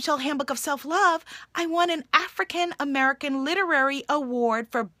Sacred Bombshell Handbook of Self-Love, I won an African American Literary Award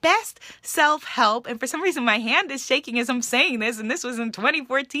for Best Self-Help. And for some reason, my hand is shaking as I'm saying this. And this was in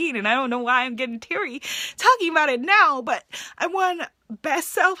 2014. And I don't know why I'm getting teary talking about it now, but I won Best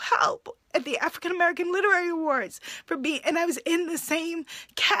Self-Help at the African American Literary Awards and I was in the same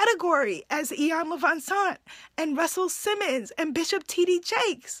category as Ian LeVincent and Russell Simmons and Bishop T.D.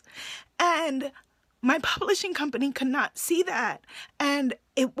 Jakes. And my publishing company could not see that. And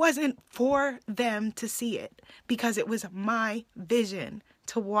it wasn't for them to see it because it was my vision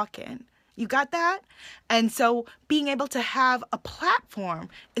to walk in. You got that? And so being able to have a platform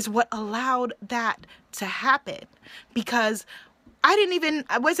is what allowed that to happen, because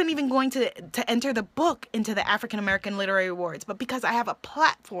I wasn't even going to enter the book into the African American Literary Awards, but because I have a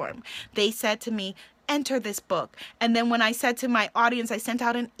platform, they said to me, enter this book. And then when I said to my audience, I sent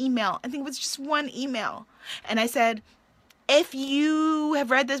out an email. I think it was just one email. And I said, if you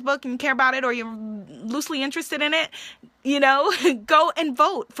have read this book and care about it, or you're loosely interested in it, go and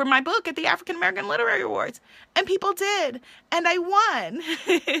vote for my book at the African American Literary Awards. And people did. And I won.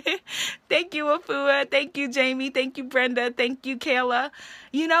 Thank you, Afua. Thank you, Jamie. Thank you, Brenda. Thank you, Kayla.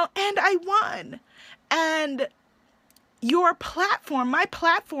 And I won. And your platform, my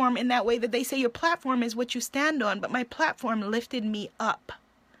platform, in that way that they say your platform is what you stand on, but my platform lifted me up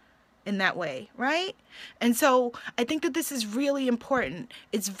in that way, right? And so I think that this is really important.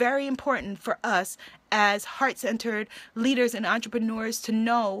 It's very important for us as heart-centered leaders and entrepreneurs to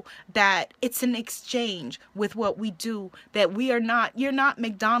know that it's an exchange with what we do, that you're not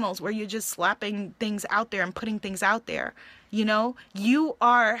McDonald's where you're just slapping things out there and putting things out there. You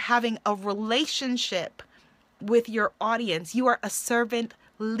are having a relationship with your audience. You are a servant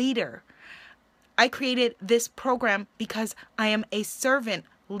leader. I created this program because I am a servant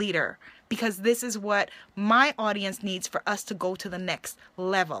leader, because this is what my audience needs for us to go to the next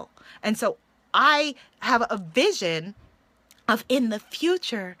level. And so I have a vision of in the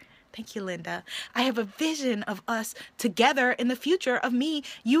future. Thank you, Linda. I have a vision of us together in the future, of me.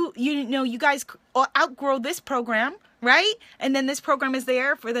 You guys outgrow this program, right? And then this program is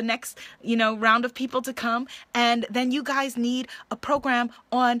there for the next, round of people to come. And then you guys need a program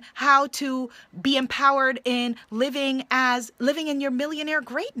on how to be empowered in living in your millionaire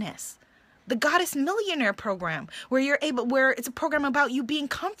greatness. the Goddess Millionaire program, where it's a program about you being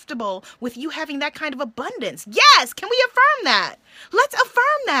comfortable with you having that kind of abundance. Yes, can we affirm that? Let's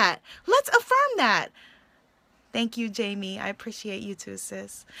affirm that. Let's affirm that. Thank you, Jamie. I appreciate you too,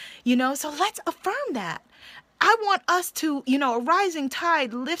 sis. So let's affirm that. I want us to, a rising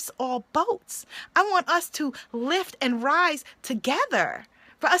tide lifts all boats. I want us to lift and rise together,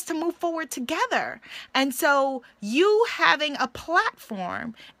 for us to move forward together. And so you having a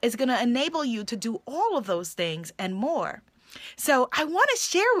platform is going to enable you to do all of those things and more. So I want to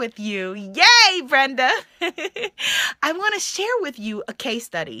share with you, yay, Brenda. I want to share with you a case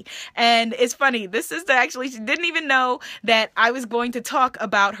study. And it's funny, this sister she didn't even know that I was going to talk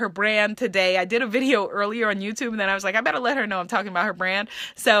about her brand today. I did a video earlier on YouTube, and then I was like, I better let her know I'm talking about her brand.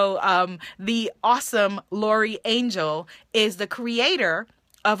 So the awesome Lori Angel is the creator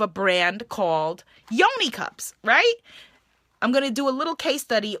of a brand called Yoni Cups, right? I'm going to do a little case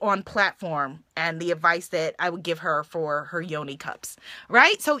study on platform and the advice that I would give her for her Yoni Cups,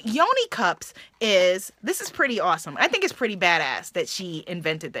 right? So Yoni Cups this is pretty awesome. I think it's pretty badass that she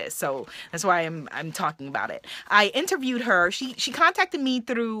invented this. So that's why I'm talking about it. I interviewed her. She contacted me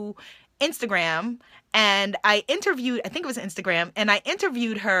through Instagram, and I think it was Instagram, and I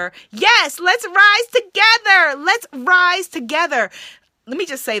interviewed her. Yes, let's rise together. Let's rise together. Let me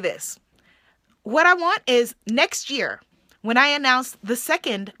just say this. What I want is next year, when I announce the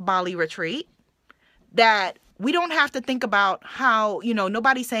second Bali retreat, that we don't have to think about how,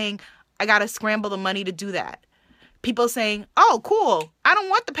 nobody's saying, I got to scramble the money to do that. People saying, oh, cool, I don't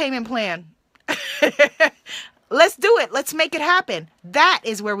want the payment plan. Let's do it. Let's make it happen. That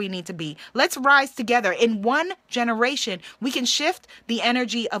is where we need to be. Let's rise together. In one generation, we can shift the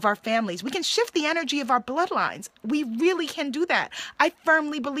energy of our families. We can shift the energy of our bloodlines. We really can do that. I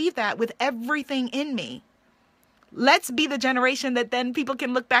firmly believe that with everything in me. Let's be the generation that then people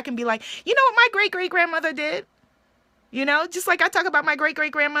can look back and be like, you know what my great-great-grandmother did? Just like I talk about my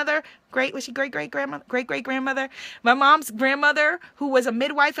great-great-grandmother. Was she great-great-grandmother? Great-great-grandmother. My mom's grandmother, who was a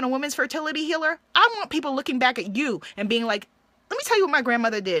midwife and a women's fertility healer. I want people looking back at you and being like, let me tell you what my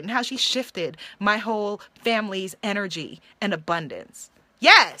grandmother did and how she shifted my whole family's energy and abundance.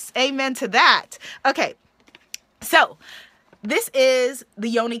 Yes, amen to that. Okay, so this is the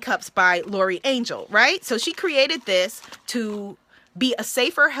Yoni Cups by Lori Angel, right? So she created this to be a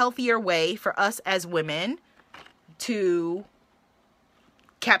safer, healthier way for us as women to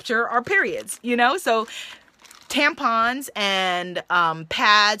capture our periods, So tampons and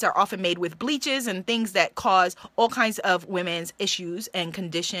pads are often made with bleaches and things that cause all kinds of women's issues and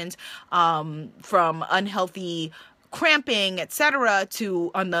conditions, from unhealthy cramping, etc., to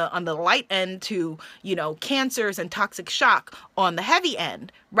on the light end to, cancers and toxic shock on the heavy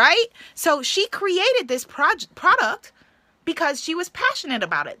end, right? So she created this product because she was passionate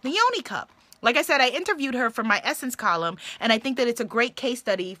about it, the Yoni Cup. Like I said, I interviewed her for my Essence column, and I think that it's a great case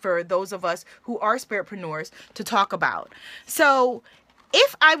study for those of us who are spiritpreneurs to talk about. So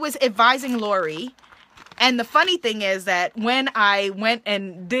if I was advising Lori, and the funny thing is that when I went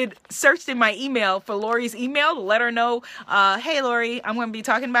and searched in my email for Lori's email to let her know, hey, Lori, I'm going to be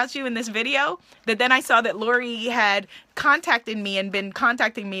talking about you in this video, that then I saw that Lori had contacted me and been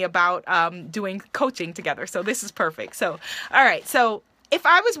contacting me about doing coaching together. So this is perfect. So, all right. So if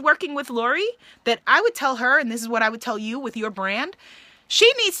I was working with Lori, that I would tell her, and this is what I would tell you with your brand,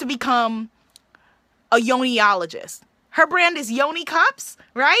 she needs to become a yoniologist. Her brand is Yoni Cups,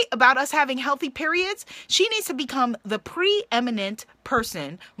 right? About us having healthy periods. She needs to become the preeminent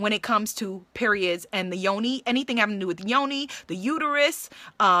person when it comes to periods and the yoni, anything having to do with the yoni, the uterus,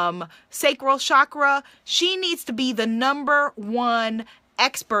 sacral chakra. She needs to be the number one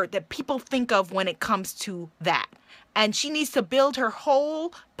expert that people think of when it comes to that. And she needs to build her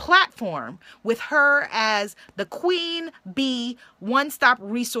whole platform with her as the queen bee, one-stop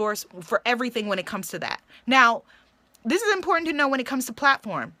resource for everything when it comes to that. Now, this is important to know when it comes to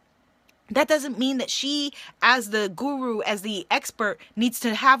platform. That doesn't mean that she, as the guru, as the expert, needs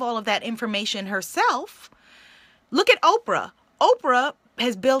to have all of that information herself. Look at Oprah. Oprah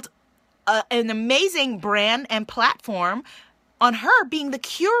has built an amazing brand and platform on her being the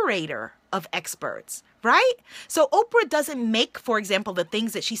curator of experts, right? So Oprah doesn't make, for example, the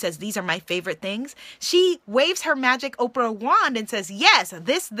things that she says, these are my favorite things. She waves her magic Oprah wand and says, yes,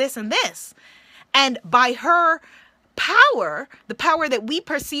 this, and this. And by her power, the power that we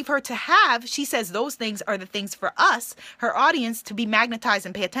perceive her to have, she says those things are the things for us, her audience, to be magnetized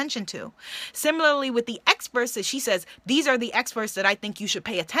and pay attention to. Similarly with the experts, that she says, these are the experts that I think you should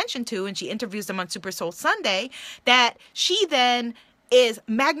pay attention to, and she interviews them on Super Soul Sunday, that she then is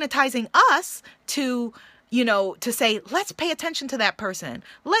magnetizing us to to say, let's pay attention to that person.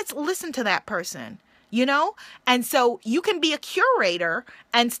 Let's listen to that person, And so you can be a curator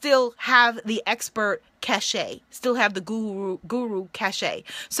and still have the expert cachet, still have the guru cachet.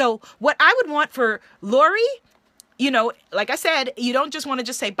 So what I would want for Lori, like I said, you don't just want to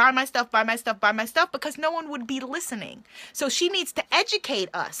just say, buy my stuff, buy my stuff, buy my stuff, because no one would be listening. So she needs to educate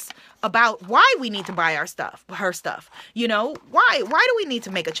us about why we need to buy her stuff. Why do we need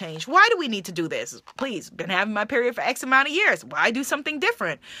to make a change? Why do we need to do this? Please, been having my period for X amount of years. Why do something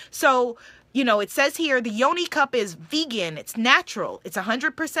different? So, it says here, the Yoni cup is vegan. It's natural. It's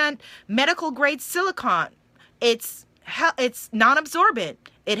 100% medical grade silicone. It's non-absorbent.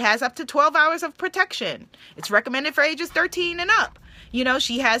 It has up to 12 hours of protection. It's recommended for ages 13 and up.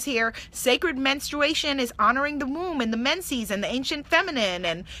 She has here, sacred menstruation is honoring the womb and the menses and the ancient feminine.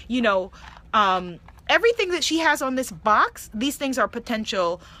 And, everything that she has on this box, these things are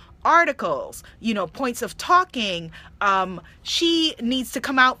potential articles, points of talking. She needs to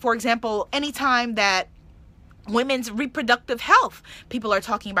come out, for example, anytime that women's reproductive health people are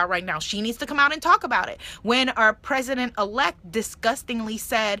talking about right now, she needs to come out and talk about it. When our president-elect disgustingly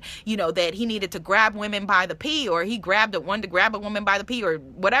said, that he needed to grab women by the pee, or he wanted to grab a woman by the pee, or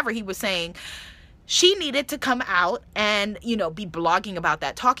whatever he was saying, she needed to come out and, be blogging about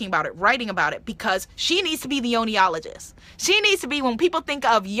that, talking about it, writing about it, because she needs to be the yoniologist. She needs to be, when people think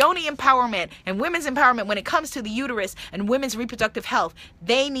of yoni empowerment and women's empowerment when it comes to the uterus and women's reproductive health,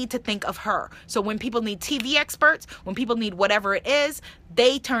 they need to think of her. So when people need TV experts, when people need whatever it is,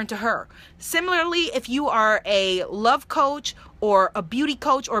 they turn to her. Similarly, if you are a love coach or a beauty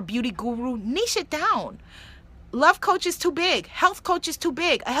coach or a beauty guru, niche it down. Love coach is too big. Health coach is too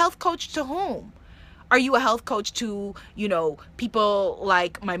big. A health coach to whom? Are you a health coach to, people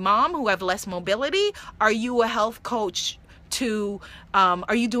like my mom who have less mobility? Are you a health coach to,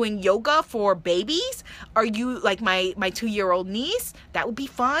 are you doing yoga for babies? Are you like my 2-year-old niece? That would be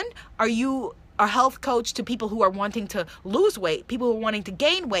fun. Are you a health coach to people who are wanting to lose weight, people who are wanting to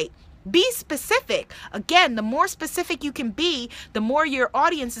gain weight? Be specific. Again, the more specific you can be, the more your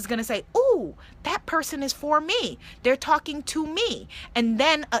audience is going to say, ooh, that person is for me. They're talking to me. And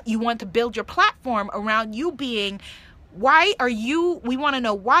then you want to build your platform around you being, we want to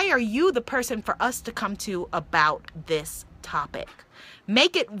know, why are you the person for us to come to about this topic?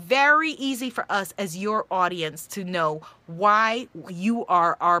 Make it very easy for us as your audience to know why you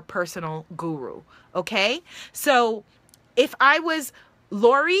are our personal guru. Okay? So if I was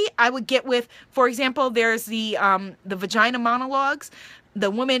Lori, I would get with, for example, there's the Vagina Monologues.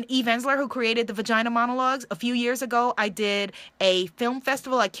 The woman Eve Ensler, who created the Vagina Monologues. A few years ago, I did a film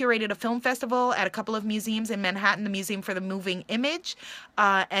festival. I curated a film festival at a couple of museums in Manhattan, the Museum for the Moving Image,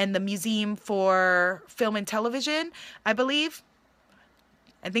 and the Museum for Film and Television, I believe.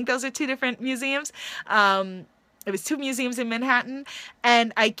 I think those are two different museums. It was 2 museums in Manhattan,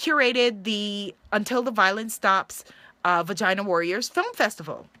 and I curated the Until the Violence Stops Vagina Warriors Film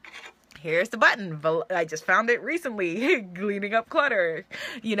Festival. Here's the button. I just found it recently, cleaning up clutter.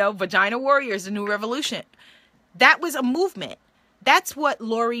 Vagina Warriors, a new revolution. That was a movement. That's what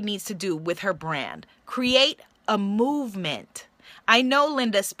Lori needs to do with her brand. Create a movement. I know,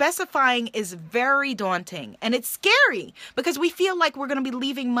 Linda, specifying is very daunting and it's scary because we feel like we're going to be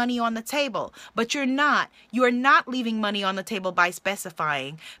leaving money on the table, but you're not. You are not leaving money on the table by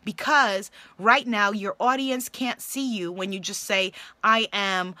specifying, because right now your audience can't see you when you just say, I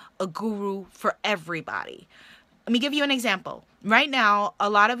am a guru for everybody. Let me give you an example. Right now, a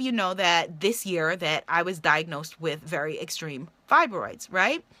lot of you know that this year that I was diagnosed with very extreme fibroids,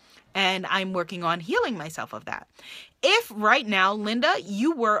 right? And I'm working on healing myself of that. If right now, Linda,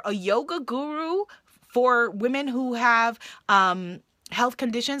 you were a yoga guru for women who have health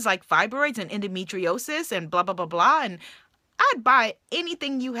conditions like fibroids and endometriosis and blah, blah, blah, blah, and I'd buy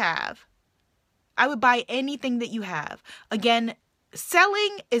anything you have. I would buy anything that you have. Again,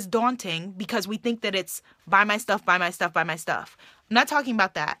 selling is daunting because we think that it's buy my stuff, buy my stuff, buy my stuff. I'm not talking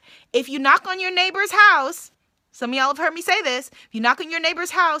about that. If you knock on your neighbor's house, some of y'all have heard me say this, if you knock on your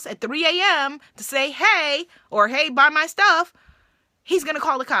neighbor's house at 3 a.m. to say, hey, or hey, buy my stuff, he's going to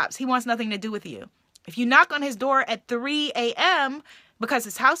call the cops. He wants nothing to do with you. If you knock on his door at 3 a.m. because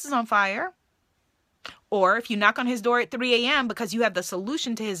his house is on fire, or if you knock on his door at 3 a.m. because you have the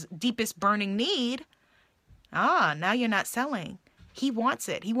solution to his deepest burning need, now you're not selling. He wants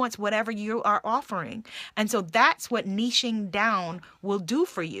it. He wants whatever you are offering. And so that's what niching down will do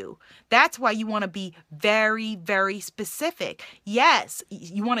for you. That's why you want to be very, very specific. Yes,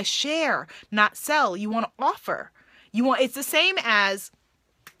 you want to share, not sell. You want to offer. It's the same as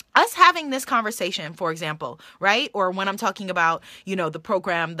us having this conversation, for example, right? Or when I'm talking about, the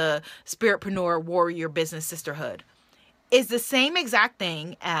program, the Spiritpreneur Warrior Business Sisterhood, is the same exact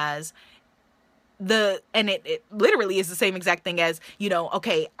thing as it literally is the same exact thing as,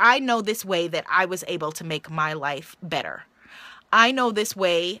 okay, I know this way that I was able to make my life better. I know this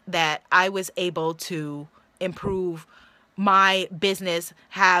way that I was able to improve my business,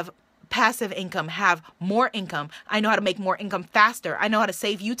 have passive income, have more income. I know how to make more income faster. I know how to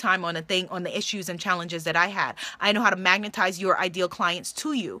save you time on the issues and challenges that I had. I know how to magnetize your ideal clients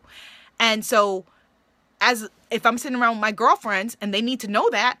to you. And so if I'm sitting around with my girlfriends and they need to know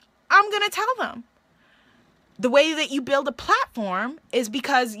that, I'm going to tell them. The way that you build a platform is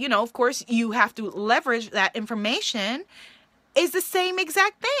because, of course, you have to leverage that information, is the same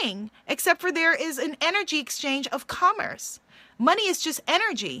exact thing, except for there is an energy exchange of commerce. Money is just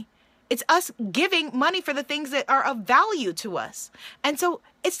energy. It's us giving money for the things that are of value to us. And so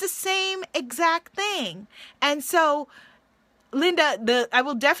it's the same exact thing. And so, Linda, I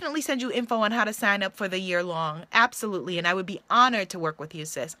will definitely send you info on how to sign up for the year long. Absolutely. And I would be honored to work with you,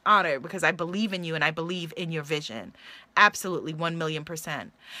 sis. Honored, because I believe in you and I believe in your vision. Absolutely.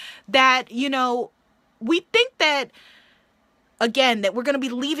 1,000,000%. That, we think that, again, that we're going to be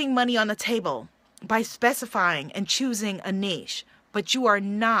leaving money on the table by specifying and choosing a niche. But you are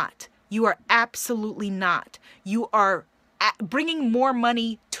not. You are absolutely not. You are bringing more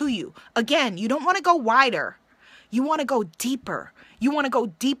money to you. Again, you don't want to go wider. You want to go deeper. You want to go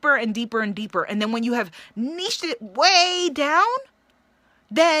deeper and deeper and deeper. And then when you have niched it way down,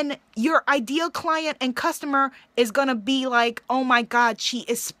 then your ideal client and customer is going to be like, oh my God, she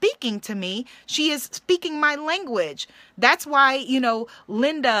is speaking to me. She is speaking my language. That's why,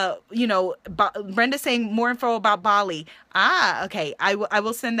 Linda, Brenda saying more info about Bali. Okay. I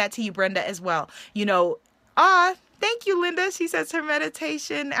will send that to you, Brenda, as well. Thank you, Linda. She says my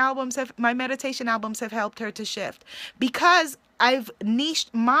meditation albums have helped her to shift because I've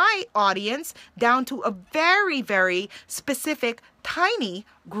niched my audience down to a very, very specific, tiny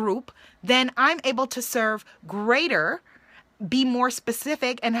group. Then I'm able to serve greater, be more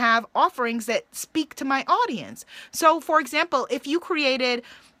specific, and have offerings that speak to my audience. So, for example, if you created,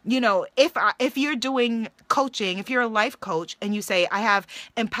 if you're doing coaching, if you're a life coach and you say, I have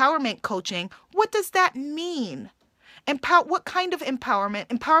empowerment coaching, what does that mean? What kind of empowerment?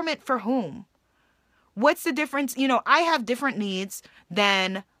 Empowerment for whom? What's the difference? I have different needs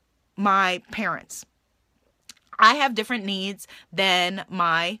than my parents. I have different needs than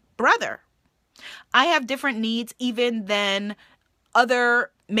my brother. I have different needs even than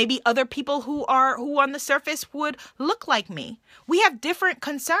maybe other people who on the surface would look like me. We have different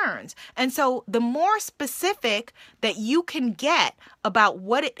concerns. And so the more specific that you can get about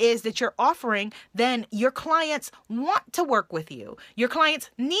what it is that you're offering, then your clients want to work with you. Your clients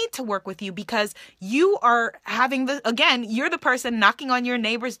need to work with you because you are you're the person knocking on your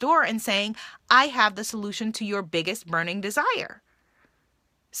neighbor's door and saying, I have the solution to your biggest burning desire.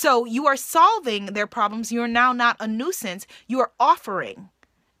 So you are solving their problems. You are now not a nuisance. You are offering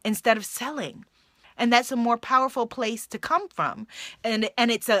instead of selling. And that's a more powerful place to come from. And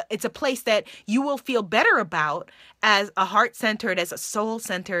it's a place that you will feel better about as a heart-centered, as a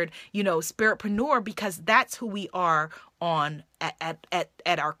soul-centered, spiritpreneur, because that's who we are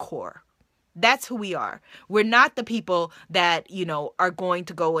at our core. That's who we are. We're not the people that, are going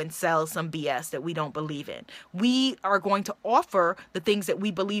to go and sell some BS that we don't believe in. We are going to offer the things that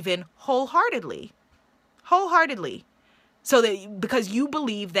we believe in wholeheartedly. So that because you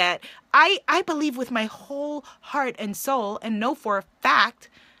believe that I believe with my whole heart and soul and know for a fact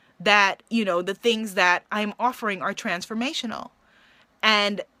that, the things that I'm offering are transformational.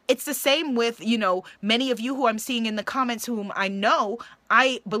 And it's the same with, many of you who I'm seeing in the comments whom I know,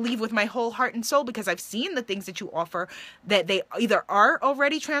 I believe with my whole heart and soul because I've seen the things that you offer that they either are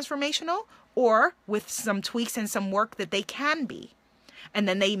already transformational or with some tweaks and some work that they can be. And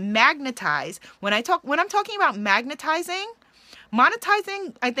then they magnetize. When I'm talking about monetizing,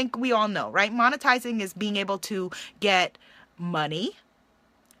 I think we all know, right? Monetizing is being able to get money,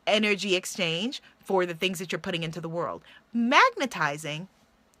 energy exchange for the things that you're putting into the world. Magnetizing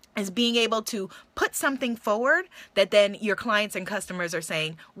is being able to put something forward that then your clients and customers are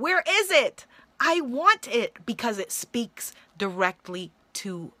saying, where is it? I want it because it speaks directly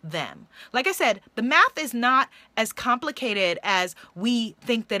to them. Like I said, the math is not as complicated as we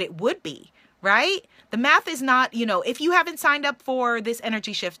think that it would be, right? The math is not, if you haven't signed up for this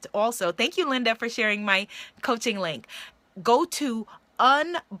energy shift also, thank you, Linda, for sharing my coaching link. Go to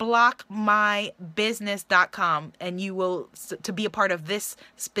unblockmybusiness.com, and you will, to be a part of this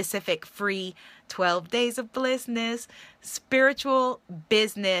specific free 12 days of blissness spiritual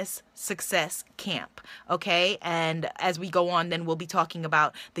business success camp. Okay. And as we go on, then we'll be talking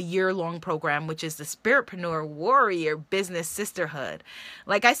about the year-long program, which is the Spiritpreneur Warrior Business Sisterhood.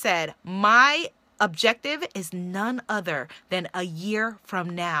 Like I said, my objective is none other than a year from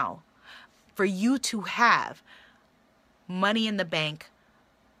now for you to have money in the bank,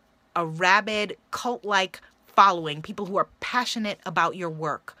 a rabid cult-like following, people who are passionate about your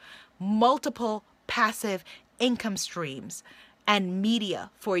work, multiple passive income streams, and media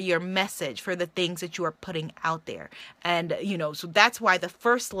for your message, for the things that you are putting out there. And, so that's why the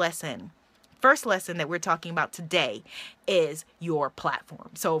first lesson that we're talking about today is your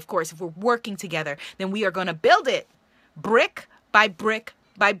platform. So, of course, if we're working together, then we are going to build it brick by brick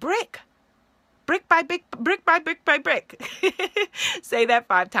by brick. Brick by brick, brick by brick by brick. Say that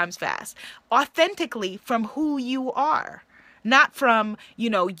 5 times fast. Authentically from who you are. Not from,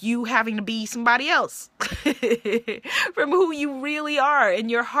 you having to be somebody else. From who you really are in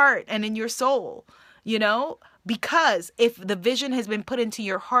your heart and in your soul, Because if the vision has been put into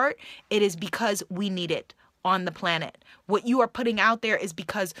your heart, it is because we need it on the planet. What you are putting out there is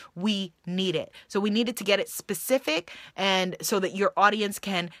because we need it. So we needed to get it specific, and so that your audience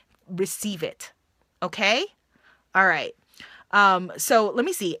can receive it. Okay? All right. So let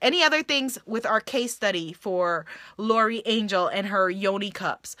me see. Any other things with our case study for Lori Angel and her yoni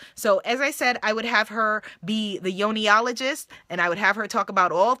cups? So as I said, I would have her be the yoniologist, and I would have her talk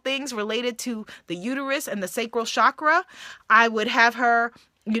about all things related to the uterus and the sacral chakra. I would have her,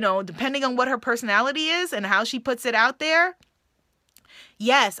 depending on what her personality is and how she puts it out there.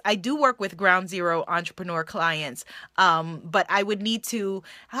 Yes, I do work with Ground Zero entrepreneur clients, but I would need to,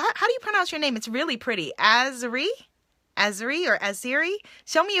 how do you pronounce your name? It's really pretty. Azri or Aziri?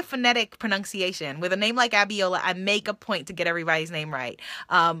 Show me a phonetic pronunciation. With a name like Abiola, I make a point to get everybody's name right.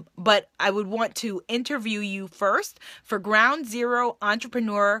 But I would want to interview you first. For Ground Zero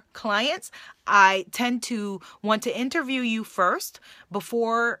entrepreneur clients, I tend to want to interview you first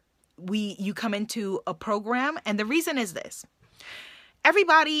before you come into a program. And the reason is this.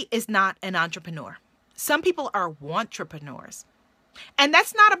 Everybody is not an entrepreneur. Some people are wantrepreneurs. And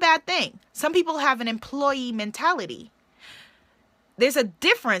that's not a bad thing. Some people have an employee mentality. There's a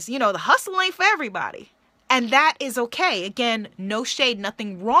difference. The hustle ain't for everybody. And that is okay. Again, no shade,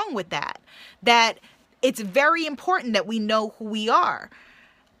 nothing wrong with that. That it's very important that we know who we are.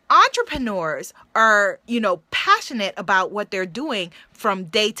 Entrepreneurs are, passionate about what they're doing from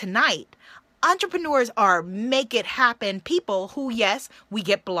day to night. Entrepreneurs are make it happen people who, yes, we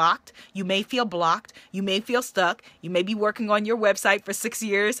get blocked. You may feel blocked. You may feel stuck. You may be working on your website for 6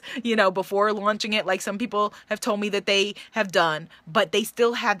 years, before launching it, like some people have told me that they have done, but they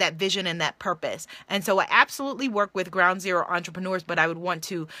still have that vision and that purpose. And so I absolutely work with Ground Zero entrepreneurs, but I would want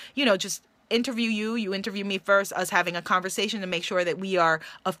to, just interview you interview me first, us having a conversation to make sure that we are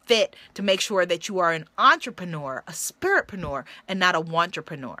a fit, to make sure that you are an entrepreneur, a spiritpreneur, and not a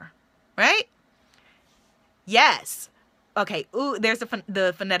wantrepreneur. Right? Yes. Okay. Ooh, there's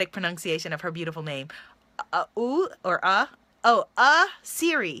the phonetic pronunciation of her beautiful name. Ooh or Oh,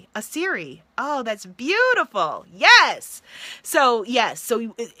 Siri. A Siri. Oh, that's beautiful. Yes. So, yes.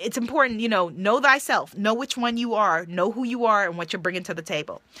 So it's important, know thyself, know which one you are, know who you are and what you're bringing to the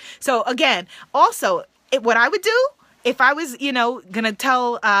table. So again, also what I would do if I was, going to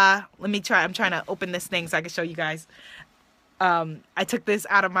tell, let me try. I'm trying to open this thing so I can show you guys. I took this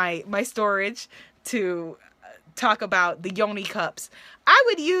out of my storage to talk about the yoni cups. I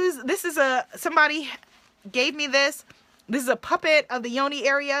would use, somebody gave me this. This is a puppet of the yoni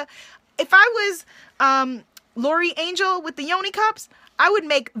area. If I was Lori Angel with the yoni cups, I would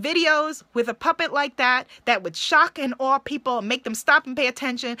make videos with a puppet like that would shock and awe people and make them stop and pay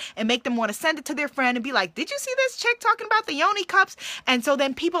attention and make them want to send it to their friend and be like, did you see this chick talking about the yoni cups? And so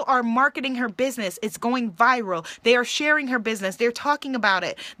then people are marketing her business. It's going viral. They are sharing her business. They're talking about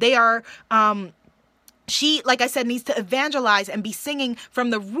it. They are, she, like I said, needs to evangelize and be singing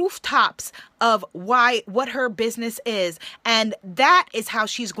from the rooftops of what her business is. And that is how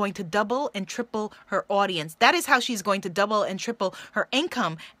she's going to double and triple her audience. That is how she's going to double and triple her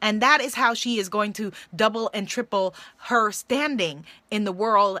income. And that is how she is going to double and triple her standing in the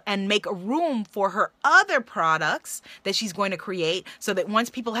world and make room for her other products that she's going to create, so that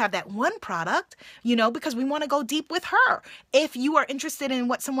once people have that one product, because we want to go deep with her. If you are interested in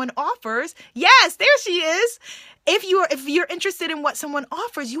what someone offers, yes, there she is. If you're interested in what someone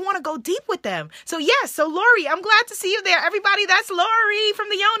offers, you want to go deep with them. So yes, so Lori, I'm glad to see you there. Everybody, that's Lori from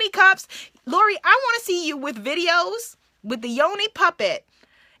the Yoni Cups. Lori, I want to see you with videos with the Yoni Puppet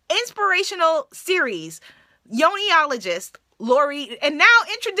inspirational series, Yoniologist Lori, and now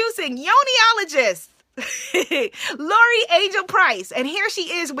introducing Yoniologist Lori Angel Price. And here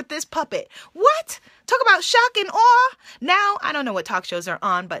she is with this puppet. What? Talk about shock and awe. Now, I don't know what talk shows are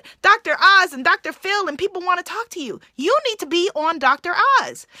on, but Dr. Oz and Dr. Phil and people want to talk to you. You need to be on Dr.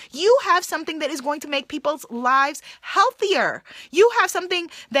 Oz. You have something that is going to make people's lives healthier. You have something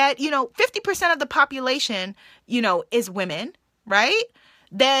that, 50% of the population, is women, right?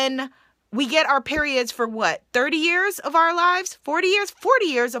 Then we get our periods for what? 30 years of our lives? 40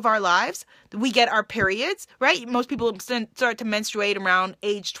 years of our lives. We get our periods, right? Most people start to menstruate around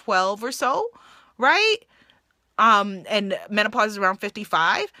age 12 or so, right? And menopause is around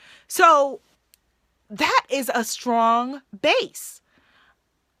 55. So that is a strong base.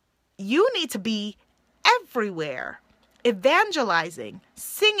 You need to be everywhere, evangelizing,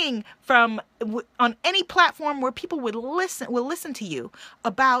 singing on any platform where people will listen to you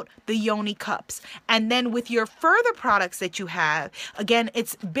about the Yoni cups. And then with your further products that you have, again,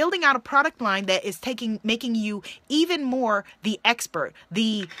 it's building out a product line that is making you even more the expert,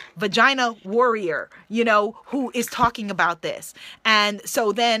 the vagina warrior, who is talking about this. And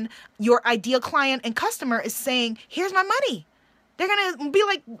so then your ideal client and customer is saying, here's my money. They're going to be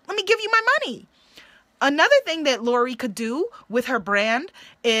like, let me give you my money. Another thing that Lori could do with her brand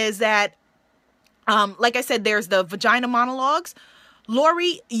is that, like I said, there's the vagina monologues.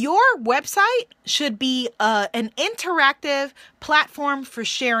 Lori, your website should be an interactive platform for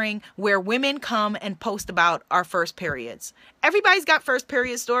sharing where women come and post about our first periods. Everybody's got first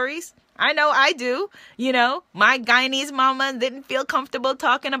period stories. I know I do. My Guyanese mama didn't feel comfortable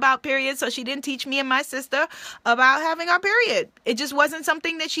talking about periods, so she didn't teach me and my sister about having our period. It just wasn't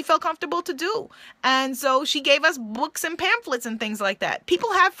something that she felt comfortable to do. And so she gave us books and pamphlets and things like that.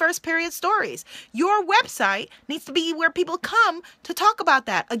 People have first period stories. Your website needs to be where people come to talk about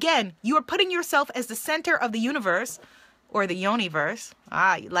that. Again, you are putting yourself as the center of the universe, or the Yoniverse.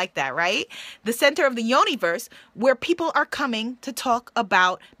 You like that, right? The center of the Yoniverse, where people are coming to talk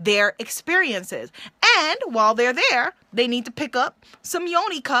about their experiences. And while they're there, they need to pick up some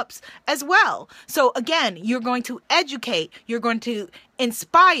Yoni cups as well. So again, you're going to educate, you're going to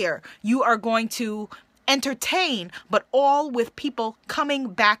inspire, you are going to entertain, but all with people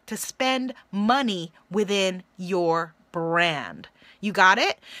coming back to spend money within your brand. You got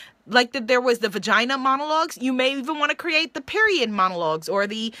it? Like there was the vagina monologues. You may even want to create the period monologues or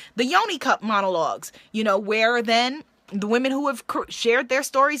the Yoni cup monologues, where then the women who have shared their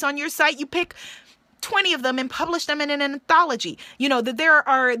stories on your site, you pick 20 of them and publish them in an anthology.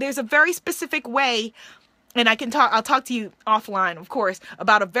 That there's a very specific way, and I'll talk to you offline, of course,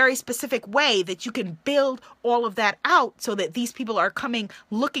 about a very specific way that you can build all of that out so that these people are coming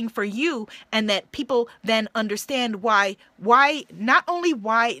looking for you, and that people then understand not only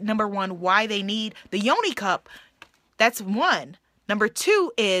number one, why they need the Yoni cup. That's one. Number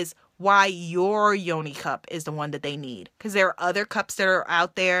two is why your Yoni cup is the one that they need. Because there are other cups that are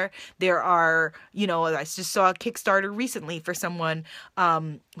out there. There are, I just saw a Kickstarter recently for someone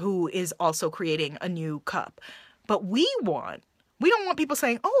who is also creating a new cup. But we don't want people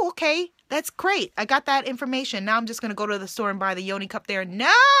saying, oh, okay, that's great. I got that information. Now I'm just going to go to the store and buy the Yoni cup there.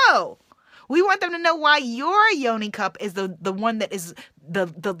 No! We want them to know why your Yoni cup is the one that is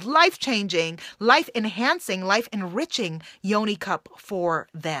the life-changing, life-enhancing, life-enriching Yoni cup for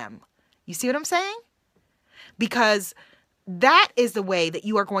them. You see what I'm saying? Because that is the way that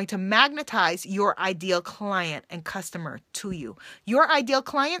you are going to magnetize your ideal client and customer to you. Your ideal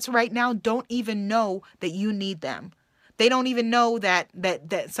clients right now don't even know that you need them. They don't even know that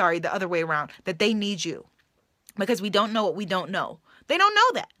the other way around, that they need you. Because we don't know what we don't know. They don't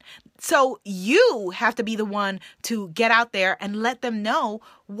know that. So you have to be the one to get out there and let them know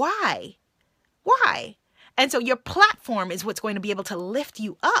why. Why? And so your platform is what's going to be able to lift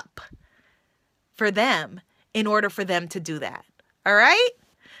you up for them in order for them to do that. All right?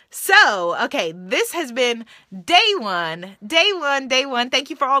 So, okay, this has been day one. Thank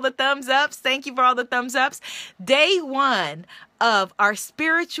you for all the thumbs ups. Day one of our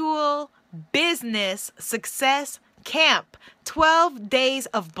spiritual business success camp. 12 days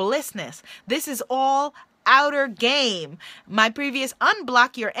of blissness. This is all outer game. My previous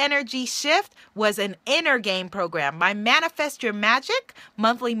Unblock Your Energy Shift was an inner game program. My Manifest Your Magic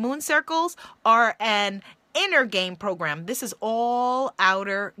monthly moon circles are an inner game program. This is all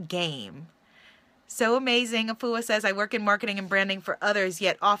outer game. So amazing. Afua says, I work in marketing and branding for others,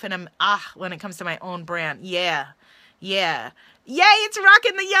 yet often I'm when it comes to my own brand. Yeah. Yay, it's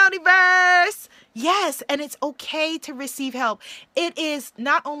rocking the Yoniverse. Yes, and it's okay to receive help. It is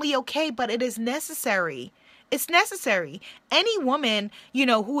not only okay, but it is necessary. It's necessary. Any woman,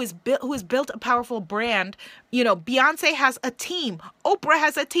 who has built a powerful brand, Beyonce has a team. Oprah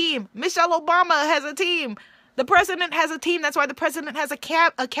has a team. Michelle Obama has a team. The president has a team. That's why the president has a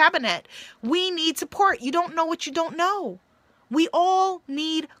cabinet. We need support. You don't know what you don't know. We all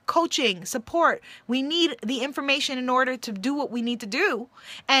need coaching, support. We need the information in order to do what we need to do.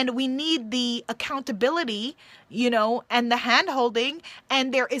 And we need the accountability, and the hand-holding.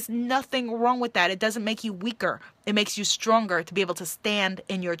 And there is nothing wrong with that. It doesn't make you weaker. It makes you stronger to be able to stand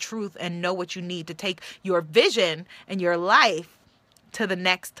in your truth and know what you need to take your vision and your life to the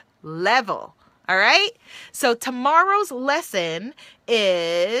next level. All right? So tomorrow's lesson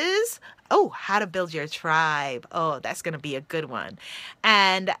is... how to build your tribe. Oh, that's going to be a good one.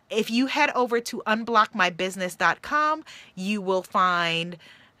 And if you head over to unblockmybusiness.com, you will find,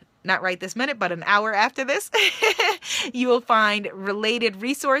 not right this minute, but an hour after this, you will find related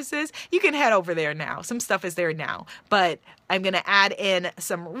resources. You can head over there now. Some stuff is there now, but I'm going to add in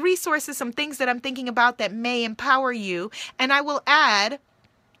some resources, some things that I'm thinking about that may empower you. And I will add,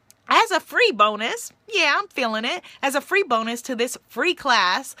 as a free bonus, I'm feeling it, as a free bonus to this free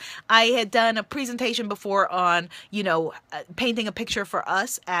class, I had done a presentation before on, painting a picture for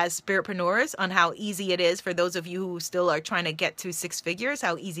us as spiritpreneurs on how easy it is for those of you who still are trying to get to 6 figures,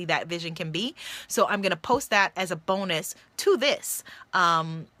 how easy that vision can be. So I'm going to post that as a bonus to this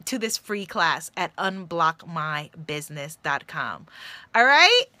free class at unblockmybusiness.com. All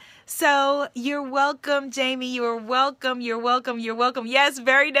right? So you're welcome, Jamie. You're welcome. You're welcome. You're welcome. Yes,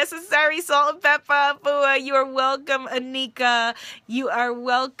 very necessary. Salt and pepper. Bua. You are welcome, Anika. You are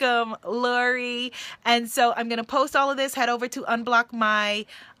welcome, Lori. And so I'm going to post all of this. Head over to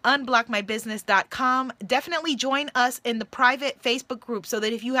unblockmybusiness.com. Definitely join us in the private Facebook group so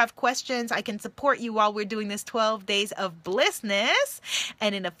that if you have questions, I can support you while we're doing this 12 days of blissness.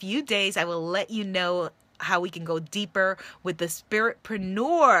 And in a few days, I will let you know how we can go deeper with the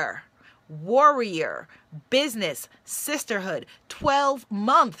spiritpreneur, warrior, business, sisterhood, 12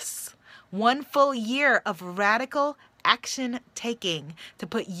 months, 1 full year of radical action taking to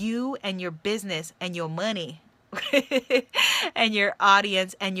put you and your business and your money and your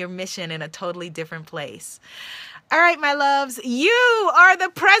audience and your mission in a totally different place. All right, my loves, you are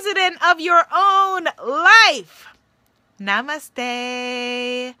the president of your own life.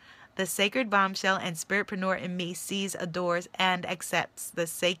 Namaste. The sacred bombshell and spiritpreneur in me sees, adores, and accepts the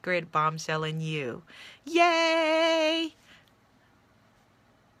sacred bombshell in you. Yay!